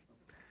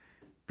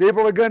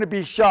 People are going to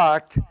be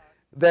shocked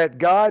that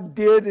God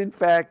did in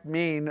fact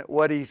mean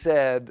what He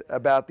said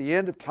about the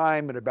end of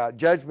time and about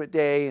Judgment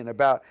Day and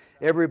about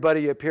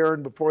everybody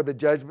appearing before the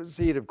judgment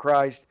seat of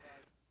Christ.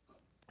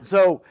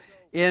 So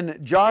in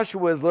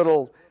Joshua's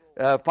little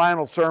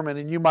final sermon,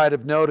 and you might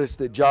have noticed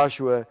that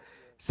Joshua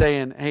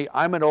saying, hey,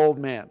 I'm an old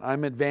man.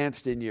 I'm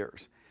advanced in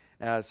years.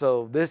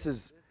 So this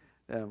is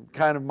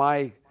kind of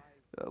my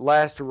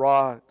last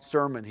hurrah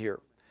sermon here.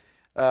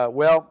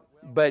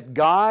 But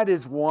God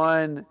is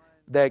one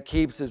that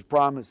keeps His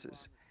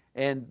promises.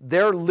 And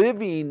they're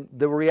living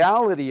the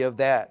reality of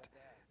that.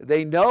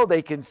 They know,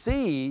 they can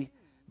see,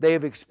 they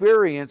have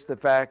experienced the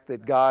fact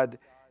that God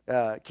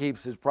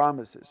keeps His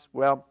promises.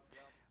 Well,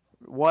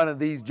 one of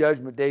these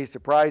Judgment Day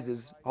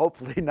surprises,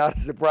 hopefully not a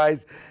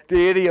surprise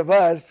to any of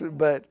us,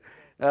 but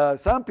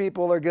some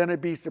people are going to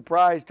be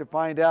surprised to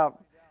find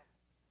out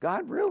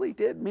God really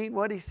did mean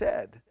what He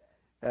said.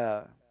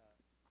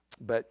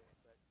 But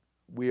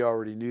we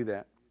already knew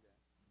that.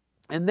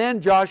 And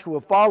then Joshua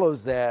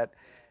follows that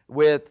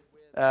with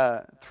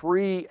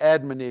 3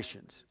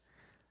 admonitions.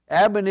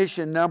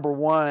 Admonition number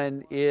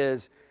 1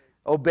 is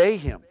obey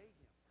Him.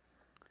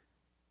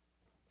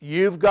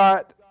 You've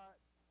got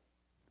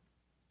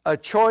a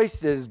choice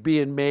that is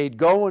being made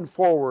going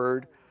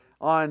forward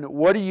on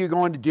what are you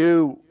going to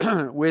do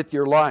with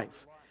your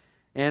life.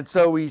 And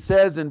so he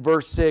says in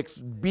verse 6,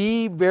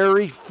 be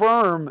very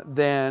firm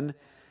then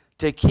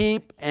to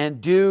keep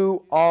and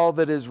do all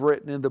that is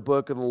written in the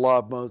book of the law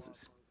of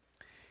Moses.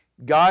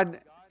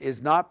 God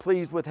is not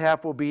pleased with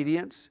half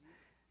obedience.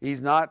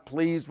 He's not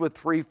pleased with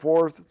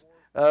 3/4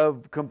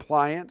 of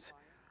compliance.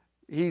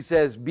 He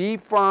says, be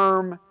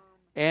firm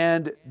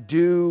and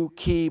do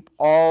keep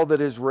all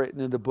that is written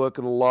in the book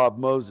of the law of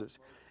Moses.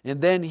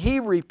 And then he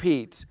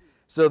repeats,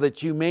 so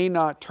that you may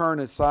not turn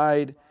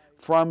aside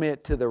from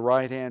it to the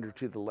right hand or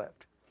to the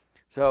left.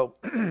 So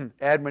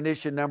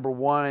admonition number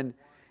 1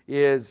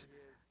 is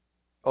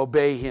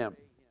obey Him.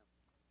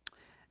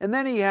 And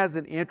then he has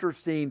an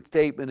interesting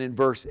statement in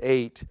verse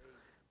 8.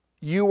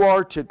 You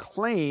are to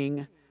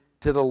cling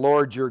to the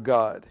Lord your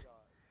God.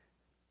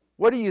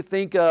 What do you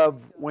think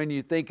of when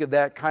you think of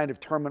that kind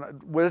of terminology?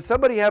 Does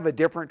somebody have a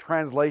different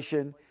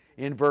translation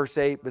in verse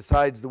 8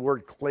 besides the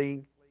word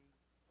cling?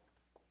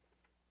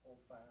 Hold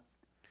fast.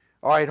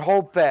 All right,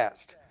 hold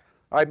fast.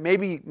 All right,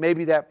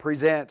 maybe that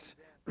presents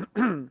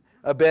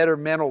a better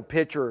mental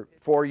picture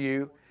for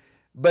you.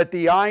 But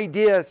the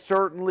idea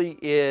certainly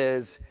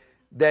is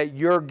that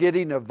you're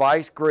getting a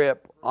vice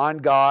grip on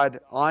God,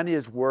 on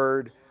His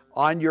Word,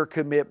 on your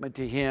commitment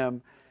to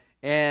Him.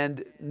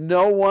 And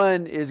no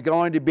one is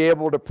going to be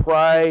able to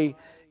pry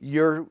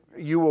you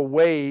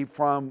away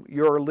from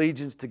your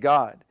allegiance to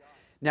God.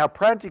 Now,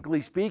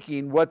 practically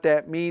speaking, what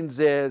that means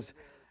is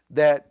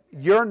that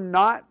you're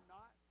not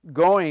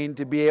going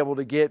to be able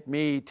to get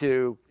me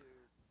to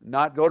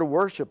not go to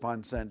worship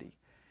on Sunday.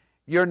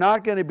 You're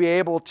not going to be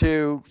able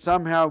to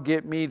somehow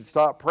get me to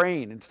stop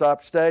praying and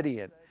stop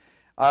studying.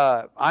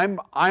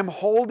 I'm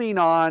holding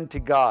on to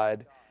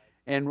God,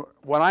 and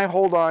when I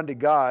hold on to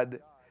God,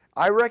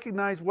 I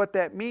recognize what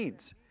that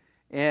means.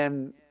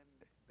 And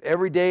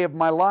every day of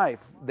my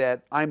life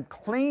that I'm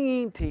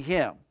clinging to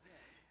Him.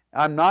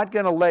 I'm not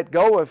going to let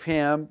go of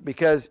Him,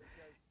 because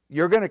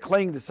you're going to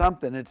cling to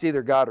something. It's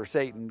either God or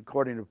Satan,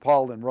 according to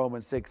Paul in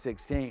Romans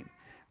 6:16.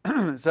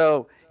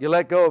 So you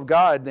let go of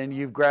God, then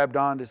you've grabbed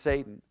on to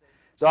Satan.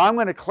 So I'm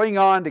going to cling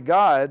on to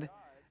God,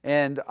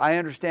 and I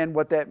understand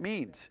what that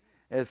means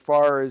as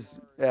far as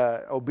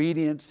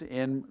obedience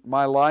in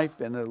my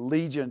life and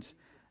allegiance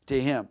to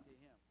Him.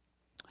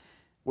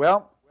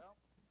 Well,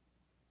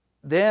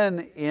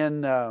 then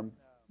in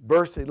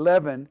verse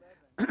 11,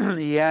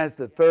 he has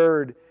the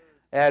third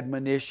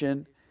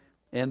admonition,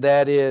 and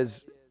that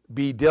is,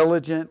 be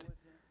diligent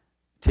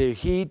to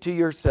heed to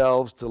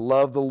yourselves to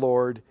love the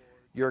Lord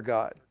your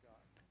God.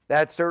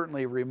 That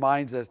certainly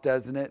reminds us,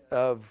 doesn't it,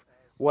 of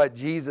what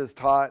Jesus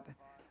taught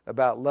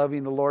about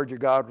loving the Lord your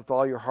God with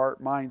all your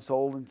heart, mind,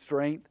 soul, and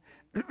strength.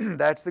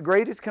 That's the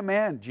greatest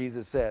command,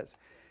 Jesus says.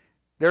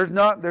 There's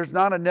not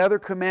another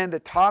command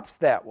that tops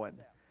that one.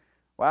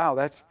 Wow,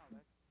 that's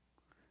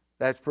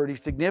pretty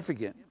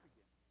significant.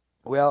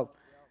 Well,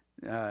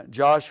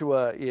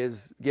 Joshua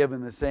is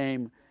given the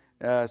same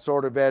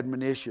sort of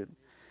admonition.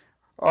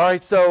 All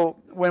right,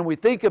 so when we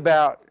think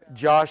about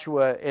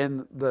Joshua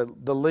and the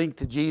link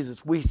to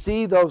Jesus, we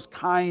see those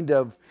kind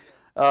of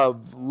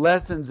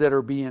lessons that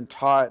are being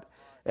taught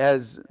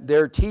as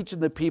they're teaching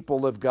the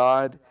people of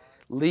God,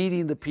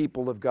 leading the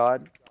people of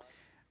God.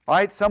 All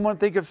right, someone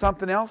think of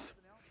something else?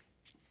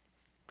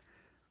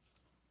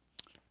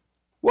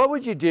 What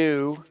would you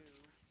do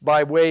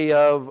by way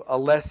of a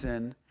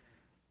lesson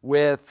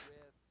with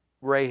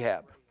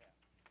Rahab?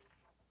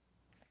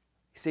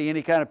 See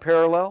any kind of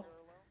parallel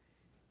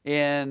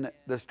in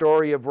the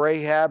story of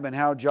Rahab and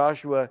how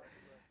Joshua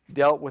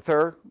dealt with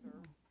her?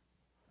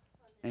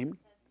 Amy?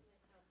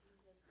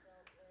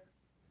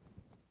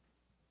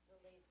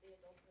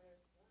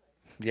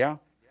 Yeah.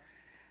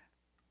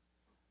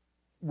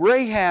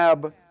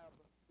 Rahab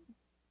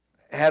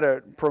had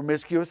a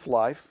promiscuous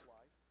life.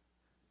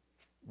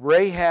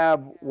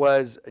 Rahab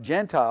was a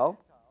Gentile,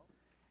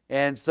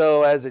 and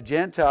so as a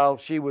Gentile,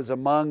 she was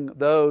among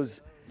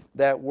those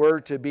that were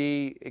to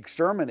be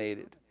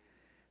exterminated.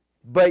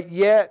 But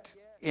yet,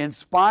 in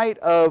spite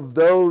of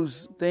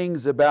those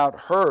things about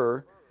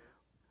her,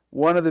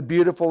 one of the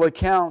beautiful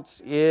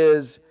accounts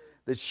is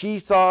that she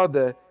saw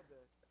the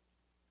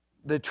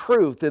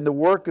truth in the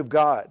work of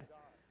God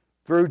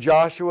through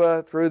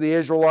Joshua, through the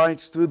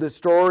Israelites, through the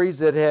stories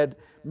that had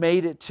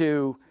made it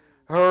to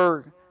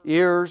her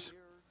ears.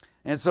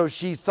 And so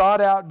she sought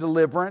out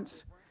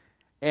deliverance,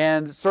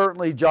 and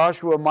certainly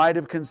Joshua might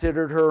have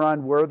considered her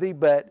unworthy,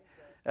 but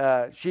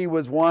she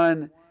was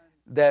one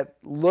that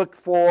looked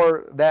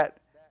for that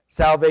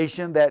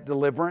salvation, that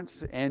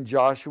deliverance, and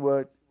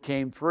Joshua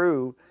came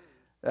through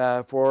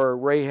for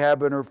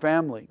Rahab and her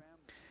family.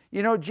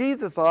 You know,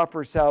 Jesus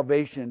offers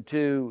salvation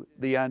to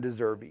the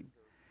undeserving,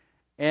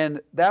 and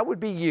that would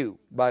be you,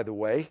 by the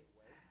way,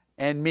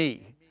 and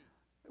me.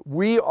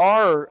 We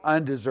are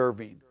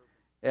undeserving.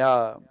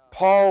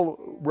 Paul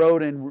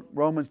wrote in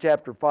Romans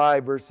chapter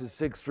 5, verses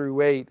 6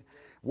 through 8,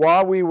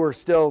 while we were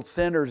still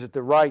sinners at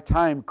the right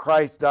time,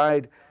 Christ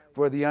died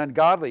for the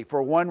ungodly.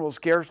 For one will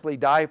scarcely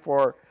die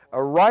for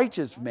a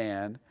righteous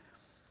man,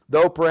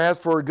 though perhaps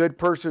for a good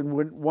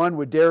person one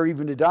would dare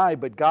even to die.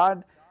 But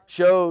God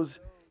shows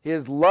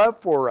His love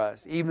for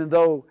us, even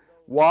though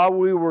while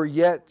we were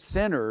yet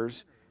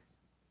sinners,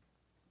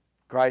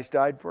 Christ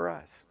died for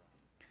us.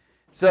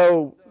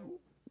 So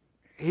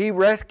He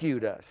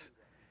rescued us.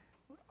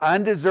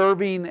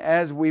 Undeserving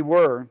as we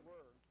were,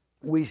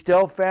 we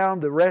still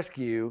found the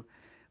rescue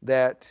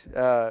that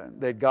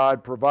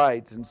God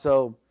provides. And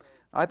so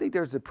I think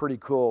there's a pretty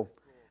cool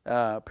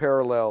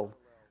parallel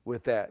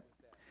with that.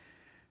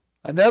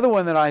 Another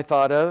one that I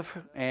thought of,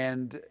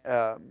 and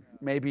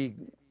maybe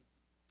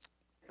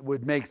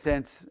would make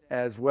sense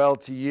as well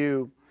to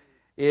you,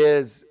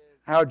 is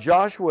how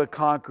Joshua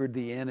conquered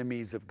the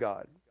enemies of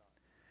God.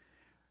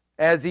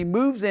 As he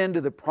moves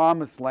into the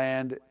promised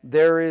land,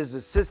 there is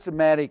a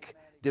systematic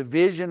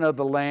division of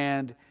the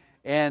land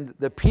and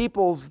the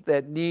peoples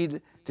that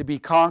need to be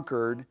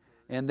conquered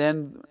and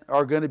then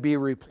are going to be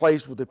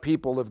replaced with the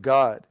people of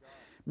God.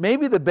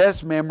 Maybe the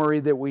best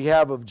memory that we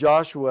have of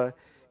Joshua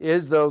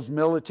is those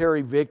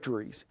military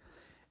victories.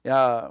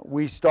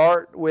 We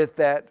start with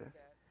that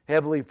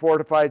heavily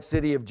fortified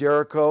city of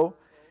Jericho.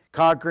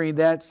 Conquering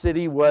that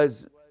city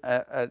was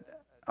a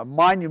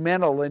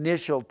monumental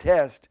initial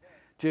test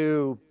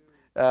to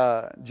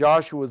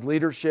Joshua's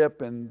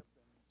leadership and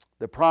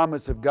the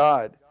promise of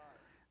God.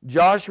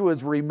 Joshua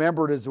is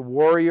remembered as a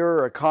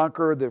warrior, a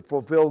conqueror that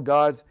fulfilled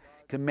God's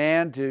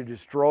command to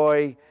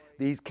destroy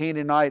these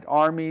Canaanite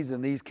armies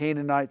and these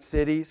Canaanite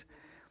cities.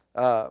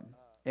 And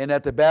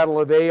at the Battle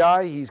of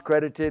Ai, he's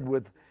credited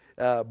with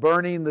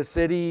burning the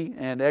city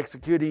and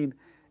executing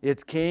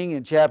its king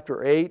in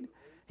chapter 8.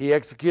 He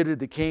executed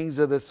the kings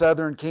of the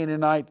southern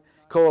Canaanite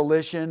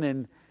coalition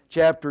in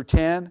chapter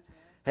 10.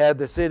 Had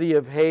the city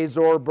of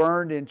Hazor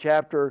burned in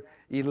chapter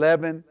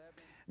 11.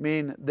 I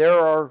mean, there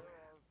are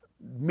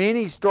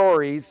many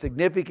stories,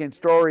 significant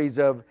stories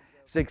of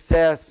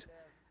success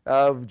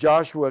of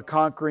Joshua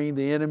conquering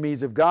the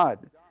enemies of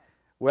God.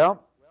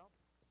 Well,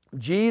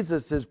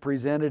 Jesus is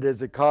presented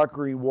as a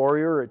conquering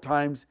warrior at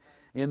times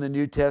in the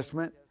New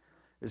Testament,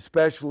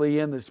 especially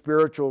in the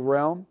spiritual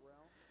realm.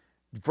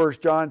 1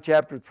 John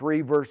chapter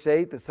 3, verse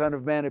 8, the Son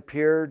of Man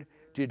appeared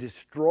to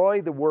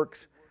destroy the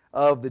works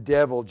of the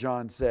devil,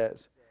 John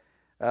says.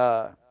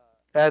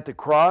 At the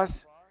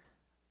cross,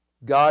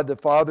 God the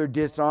Father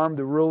disarmed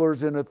the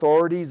rulers and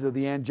authorities of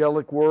the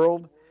angelic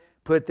world,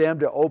 put them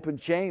to open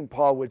shame,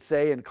 Paul would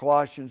say in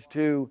Colossians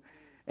 2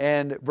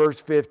 and verse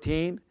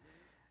 15.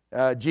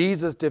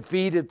 Jesus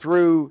defeated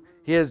through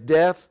His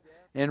death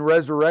and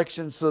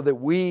resurrection so that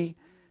we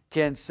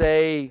can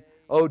say,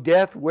 "Oh,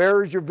 death,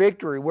 where is your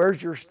victory?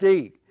 Where's your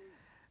sting?"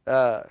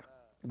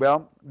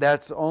 Well,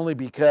 that's only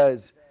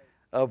because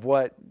of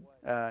what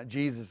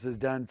Jesus has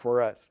done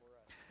for us.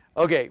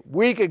 Okay,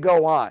 we could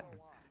go on.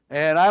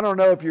 And I don't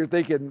know if you're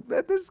thinking,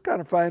 that this is kind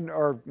of fun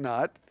or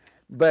not.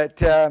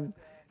 But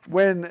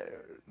when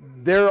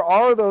there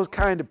are those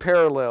kind of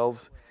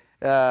parallels,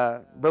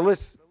 but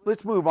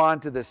let's move on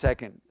to the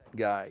second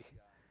guy.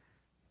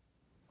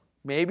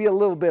 Maybe a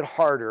little bit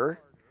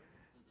harder,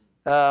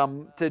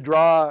 to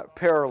draw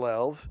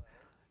parallels,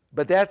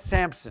 but that's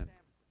Samson.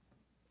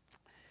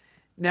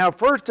 Now,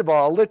 first of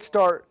all, let's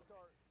start.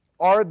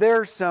 Are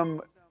there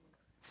some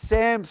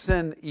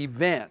Samson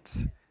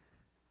events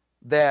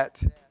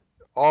that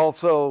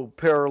also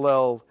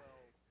parallel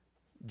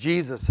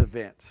Jesus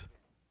events?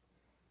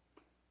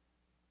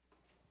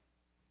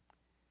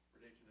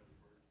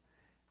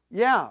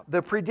 Yeah,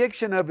 the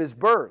prediction of his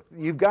birth.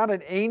 You've got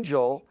an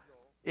angel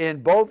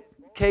in both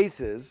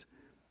cases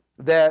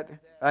that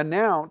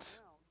announce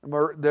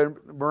the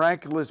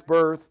miraculous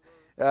birth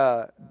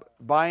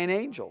by an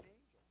angel.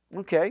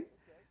 Okay,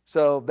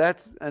 so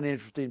that's an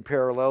interesting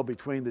parallel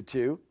between the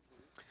two.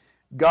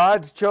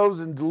 God's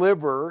chosen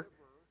deliverer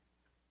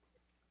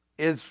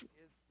is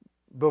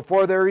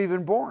before they're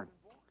even born.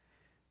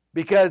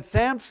 Because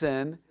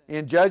Samson,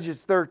 in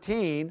Judges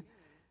 13,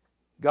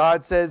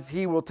 God says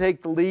he will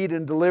take the lead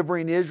in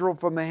delivering Israel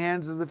from the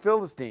hands of the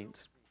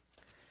Philistines.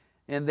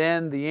 And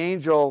then the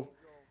angel,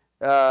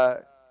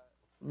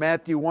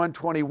 Matthew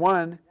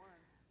 1:21,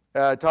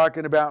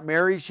 talking about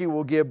Mary, she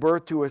will give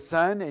birth to a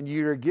son, and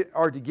you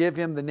are to give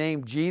him the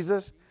name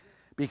Jesus,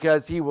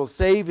 because he will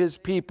save his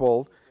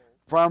people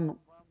from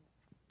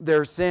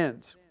their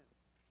sins.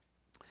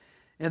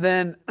 And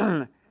then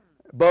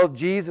both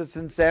Jesus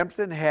and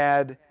Samson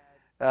had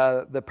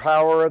the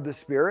power of the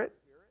Spirit,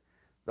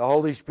 the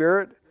Holy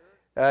Spirit.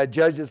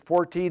 Judges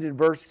 14 and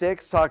verse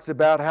 6 talks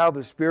about how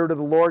the Spirit of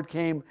the Lord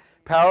came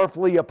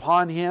powerfully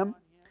upon him.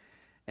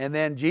 And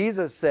then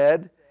Jesus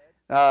said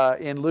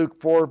in Luke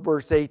 4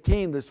 verse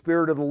 18, the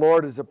Spirit of the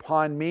Lord is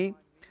upon me.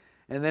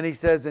 And then he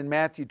says in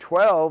Matthew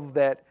 12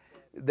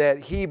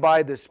 that he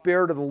by the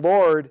Spirit of the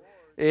Lord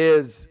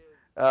is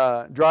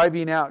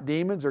driving out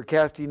demons or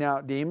casting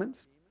out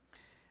demons.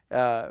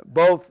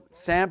 Both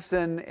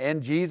Samson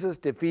and Jesus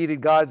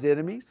defeated God's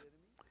enemies.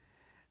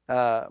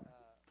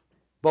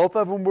 Both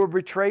of them were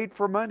betrayed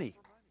for money.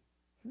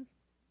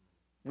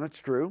 That's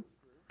true.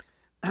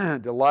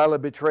 Delilah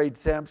betrayed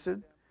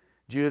Samson.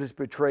 Judas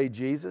betrayed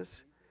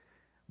Jesus.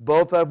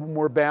 Both of them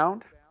were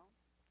bound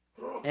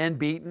and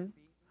beaten.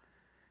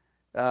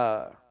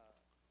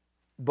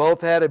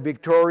 Both had a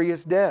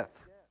victorious death.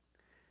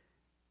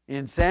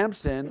 In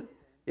Samson,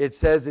 it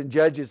says in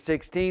Judges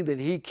 16 that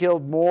he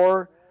killed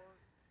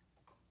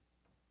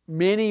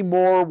many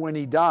more when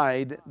he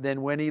died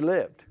than when he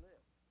lived.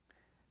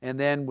 And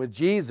then with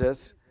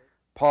Jesus,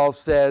 Paul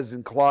says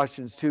in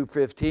Colossians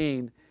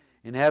 2:15,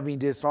 in having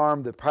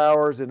disarmed the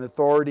powers and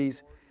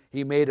authorities,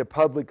 he made a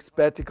public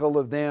spectacle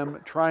of them,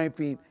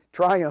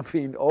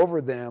 triumphing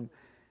over them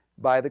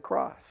by the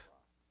cross.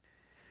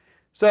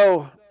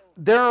 So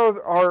there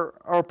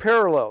are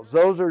parallels.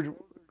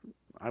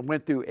 I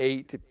went through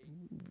 8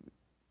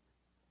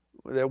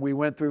 that we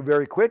went through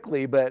very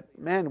quickly, but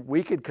man,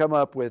 we could come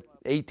up with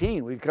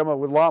 18. We could come up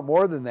with a lot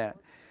more than that.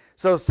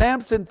 So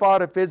Samson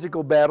fought a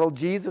physical battle.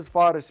 Jesus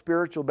fought a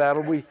spiritual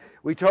battle.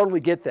 We totally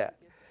get that.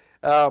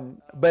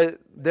 But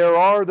there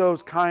are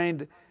those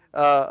kind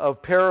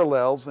of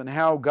parallels in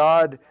how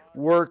God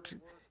worked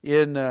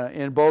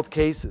in both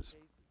cases.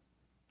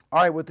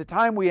 All right, with the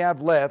time we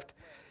have left,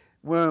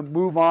 we'll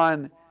move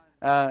on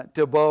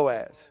to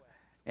Boaz.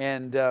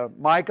 And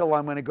Michael,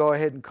 I'm going to go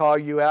ahead and call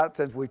you out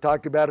since we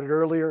talked about it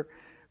earlier.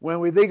 When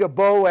we think of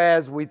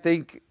Boaz, we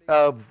think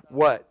of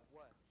what?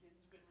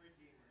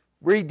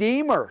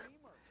 Redeemer.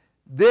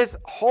 This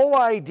whole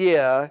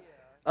idea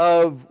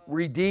of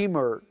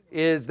Redeemer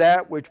is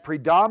that which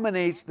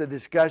predominates the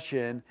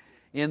discussion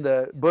in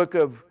the book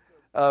of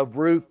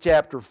Ruth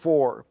chapter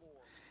 4.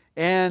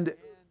 And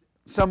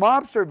some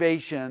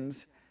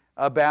observations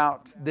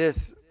about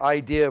this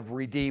idea of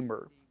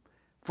Redeemer.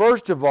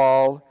 First of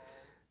all,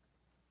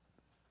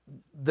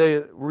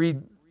 the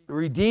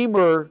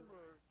Redeemer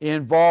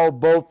involved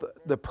both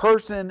the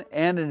person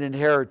and an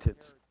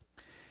inheritance.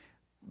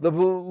 The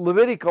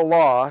Levitical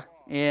law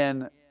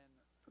in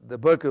the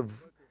book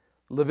of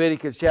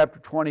Leviticus chapter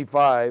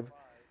 25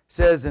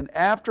 says, and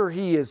after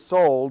he is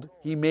sold,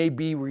 he may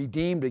be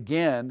redeemed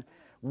again.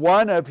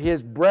 One of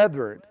his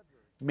brethren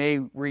may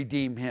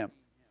redeem him.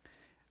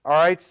 All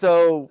right,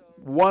 so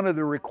one of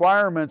the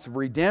requirements of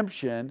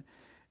redemption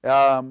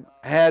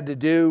had to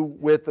do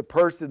with the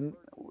person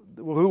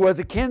who was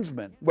a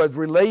kinsman, was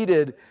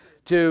related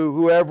to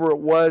whoever it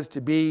was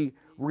to be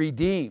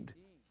redeemed.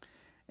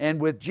 And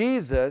with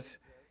Jesus,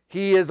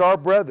 he is our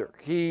brother.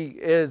 He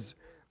is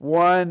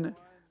one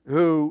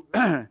who,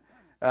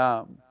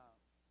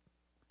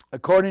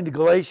 according to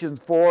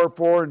Galatians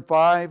 4 and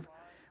 5,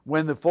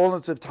 when the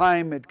fullness of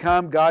time had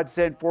come, God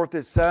sent forth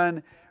his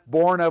Son,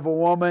 born of a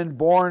woman,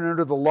 born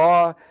under the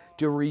law,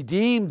 to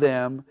redeem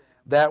them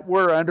that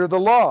were under the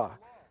law,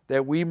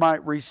 that we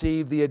might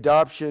receive the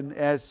adoption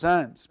as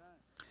sons.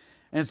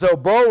 And so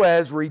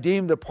Boaz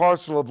redeemed the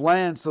parcel of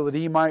land so that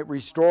he might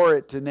restore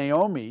it to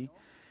Naomi.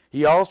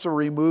 He also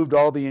removed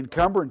all the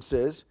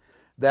encumbrances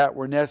that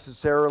were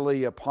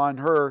necessarily upon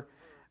her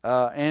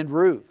and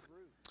Ruth.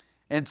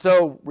 And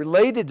so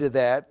related to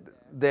that,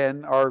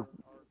 then, are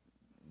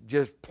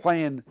just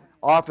playing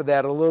off of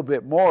that a little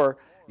bit more,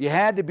 you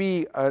had to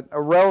be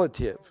a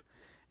relative.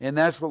 And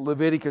that's what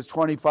Leviticus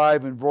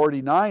 25 and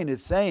 49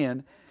 is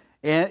saying.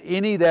 And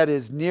any that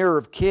is near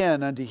of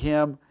kin unto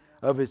him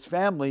of his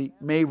family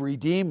may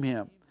redeem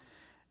him.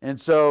 And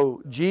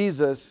so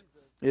Jesus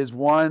is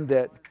one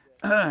that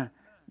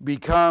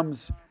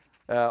becomes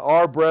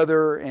our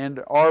brother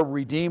and our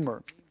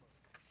Redeemer.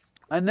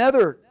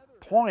 Another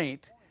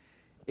point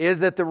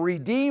is that the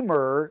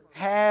Redeemer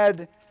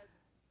had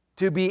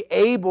to be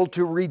able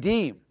to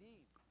redeem.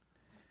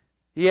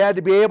 He had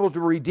to be able to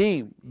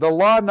redeem. The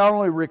law not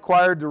only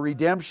required the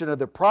redemption of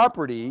the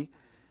property,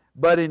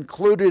 but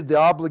included the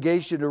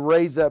obligation to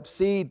raise up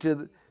seed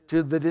to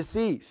the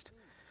deceased.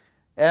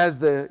 As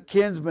the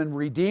kinsman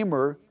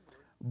redeemer,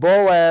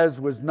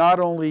 Boaz was not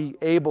only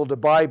able to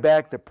buy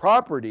back the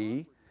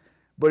property,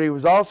 but he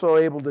was also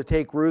able to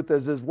take Ruth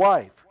as his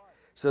wife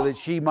so that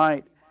she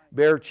might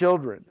bear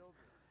children.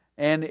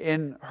 And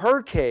in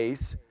her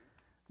case,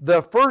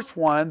 the first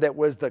one that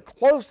was the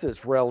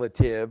closest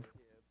relative,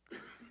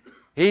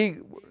 he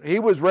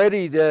was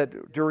ready to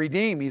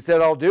redeem. He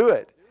said, I'll do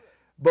it.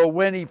 But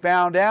when he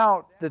found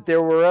out that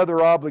there were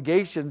other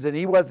obligations and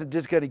he wasn't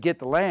just going to get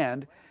the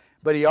land,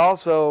 but he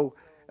also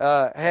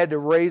had to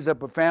raise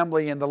up a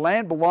family, and the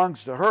land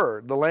belongs to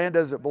her. The land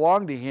doesn't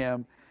belong to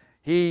him.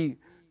 He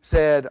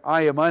said,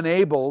 I am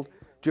unable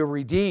to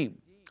redeem.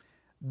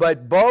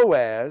 But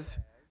Boaz,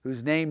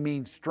 whose name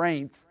means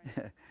strength,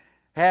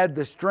 had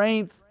the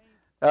strength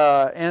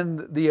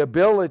and the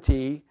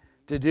ability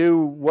to do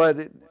what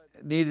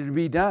needed to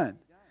be done.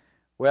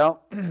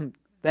 Well,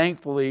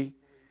 thankfully,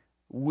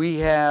 we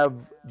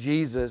have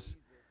Jesus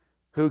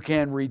who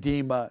can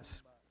redeem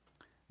us.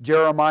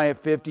 Jeremiah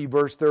 50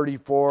 verse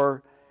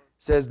 34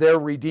 says, their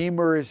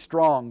Redeemer is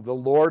strong, the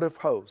Lord of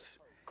hosts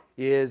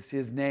is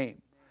his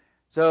name.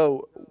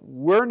 So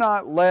we're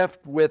not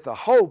left with a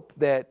hope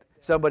that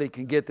somebody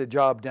can get the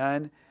job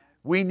done.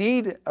 We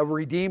need a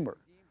Redeemer.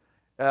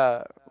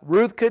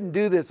 Ruth couldn't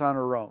do this on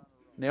her own.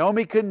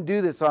 Naomi couldn't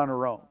do this on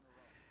her own.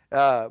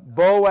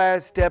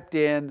 Boaz stepped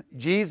in.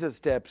 Jesus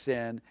steps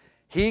in.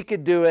 He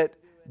could do it.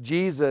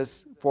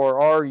 Jesus, for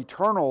our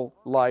eternal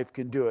life,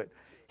 can do it.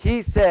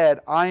 He said,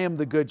 I am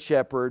the good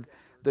shepherd.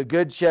 The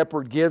good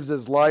shepherd gives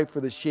his life for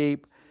the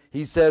sheep.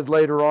 He says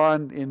later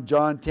on in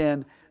John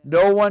 10,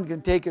 no one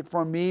can take it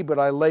from me, but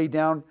I lay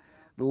down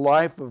the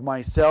life of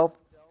myself.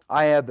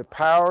 I have the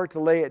power to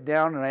lay it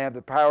down, and I have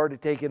the power to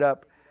take it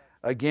up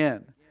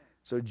again.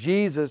 So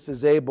Jesus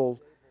is able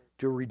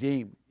to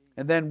redeem.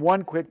 And then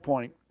one quick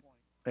point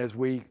as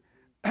we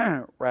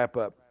wrap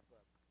up.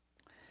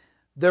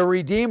 The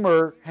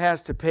Redeemer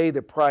has to pay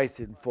the price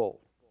in full.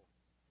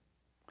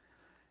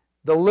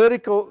 The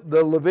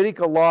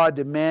Levitical law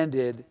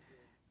demanded,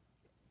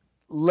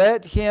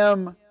 let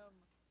him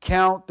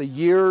count the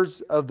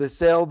years of the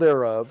sale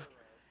thereof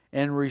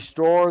and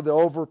restore the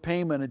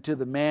overpayment unto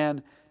the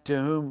man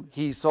to whom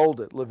he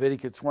sold it.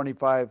 Leviticus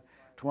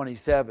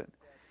 25:27.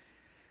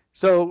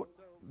 So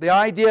the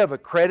idea of a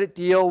credit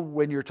deal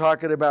when you're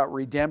talking about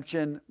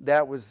redemption,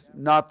 that was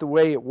not the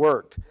way it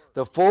worked.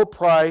 The full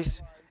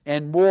price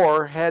and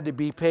more had to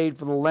be paid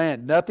for the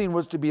land. Nothing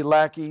was to be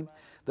lacking.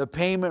 The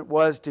payment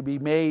was to be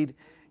made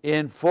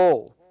in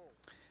full.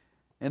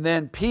 And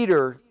then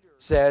Peter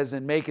says,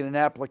 in making an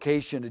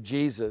application to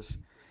Jesus,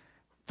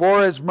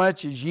 for as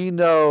much as ye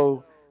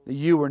know that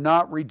you were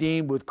not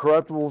redeemed with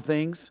corruptible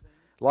things,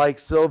 like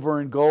silver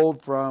and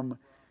gold from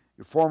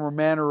your former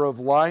manner of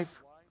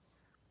life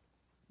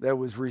that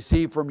was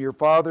received from your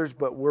fathers,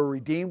 but were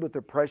redeemed with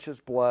the precious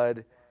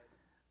blood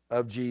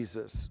of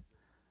Jesus,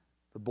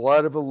 the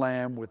blood of a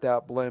lamb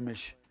without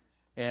blemish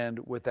and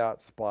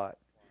without spot.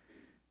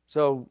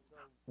 So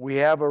we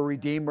have a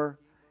Redeemer.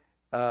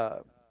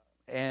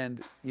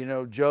 And, you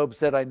know, Job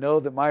said, I know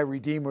that my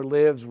Redeemer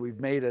lives. We've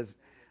made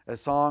a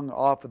song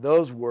off of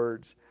those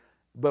words.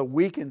 But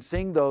we can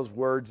sing those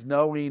words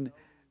knowing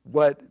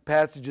what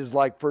passages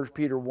like 1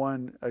 Peter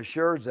 1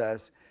 assures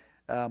us,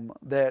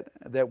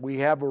 that we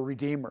have a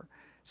Redeemer.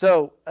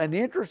 So an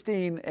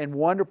interesting and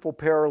wonderful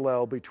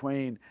parallel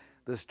between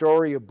the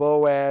story of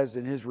Boaz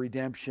and his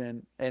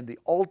redemption and the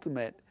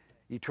ultimate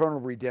eternal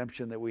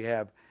redemption that we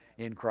have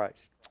in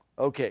Christ.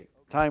 Okay,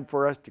 time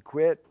for us to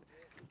quit.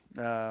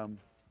 You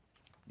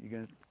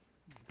gonna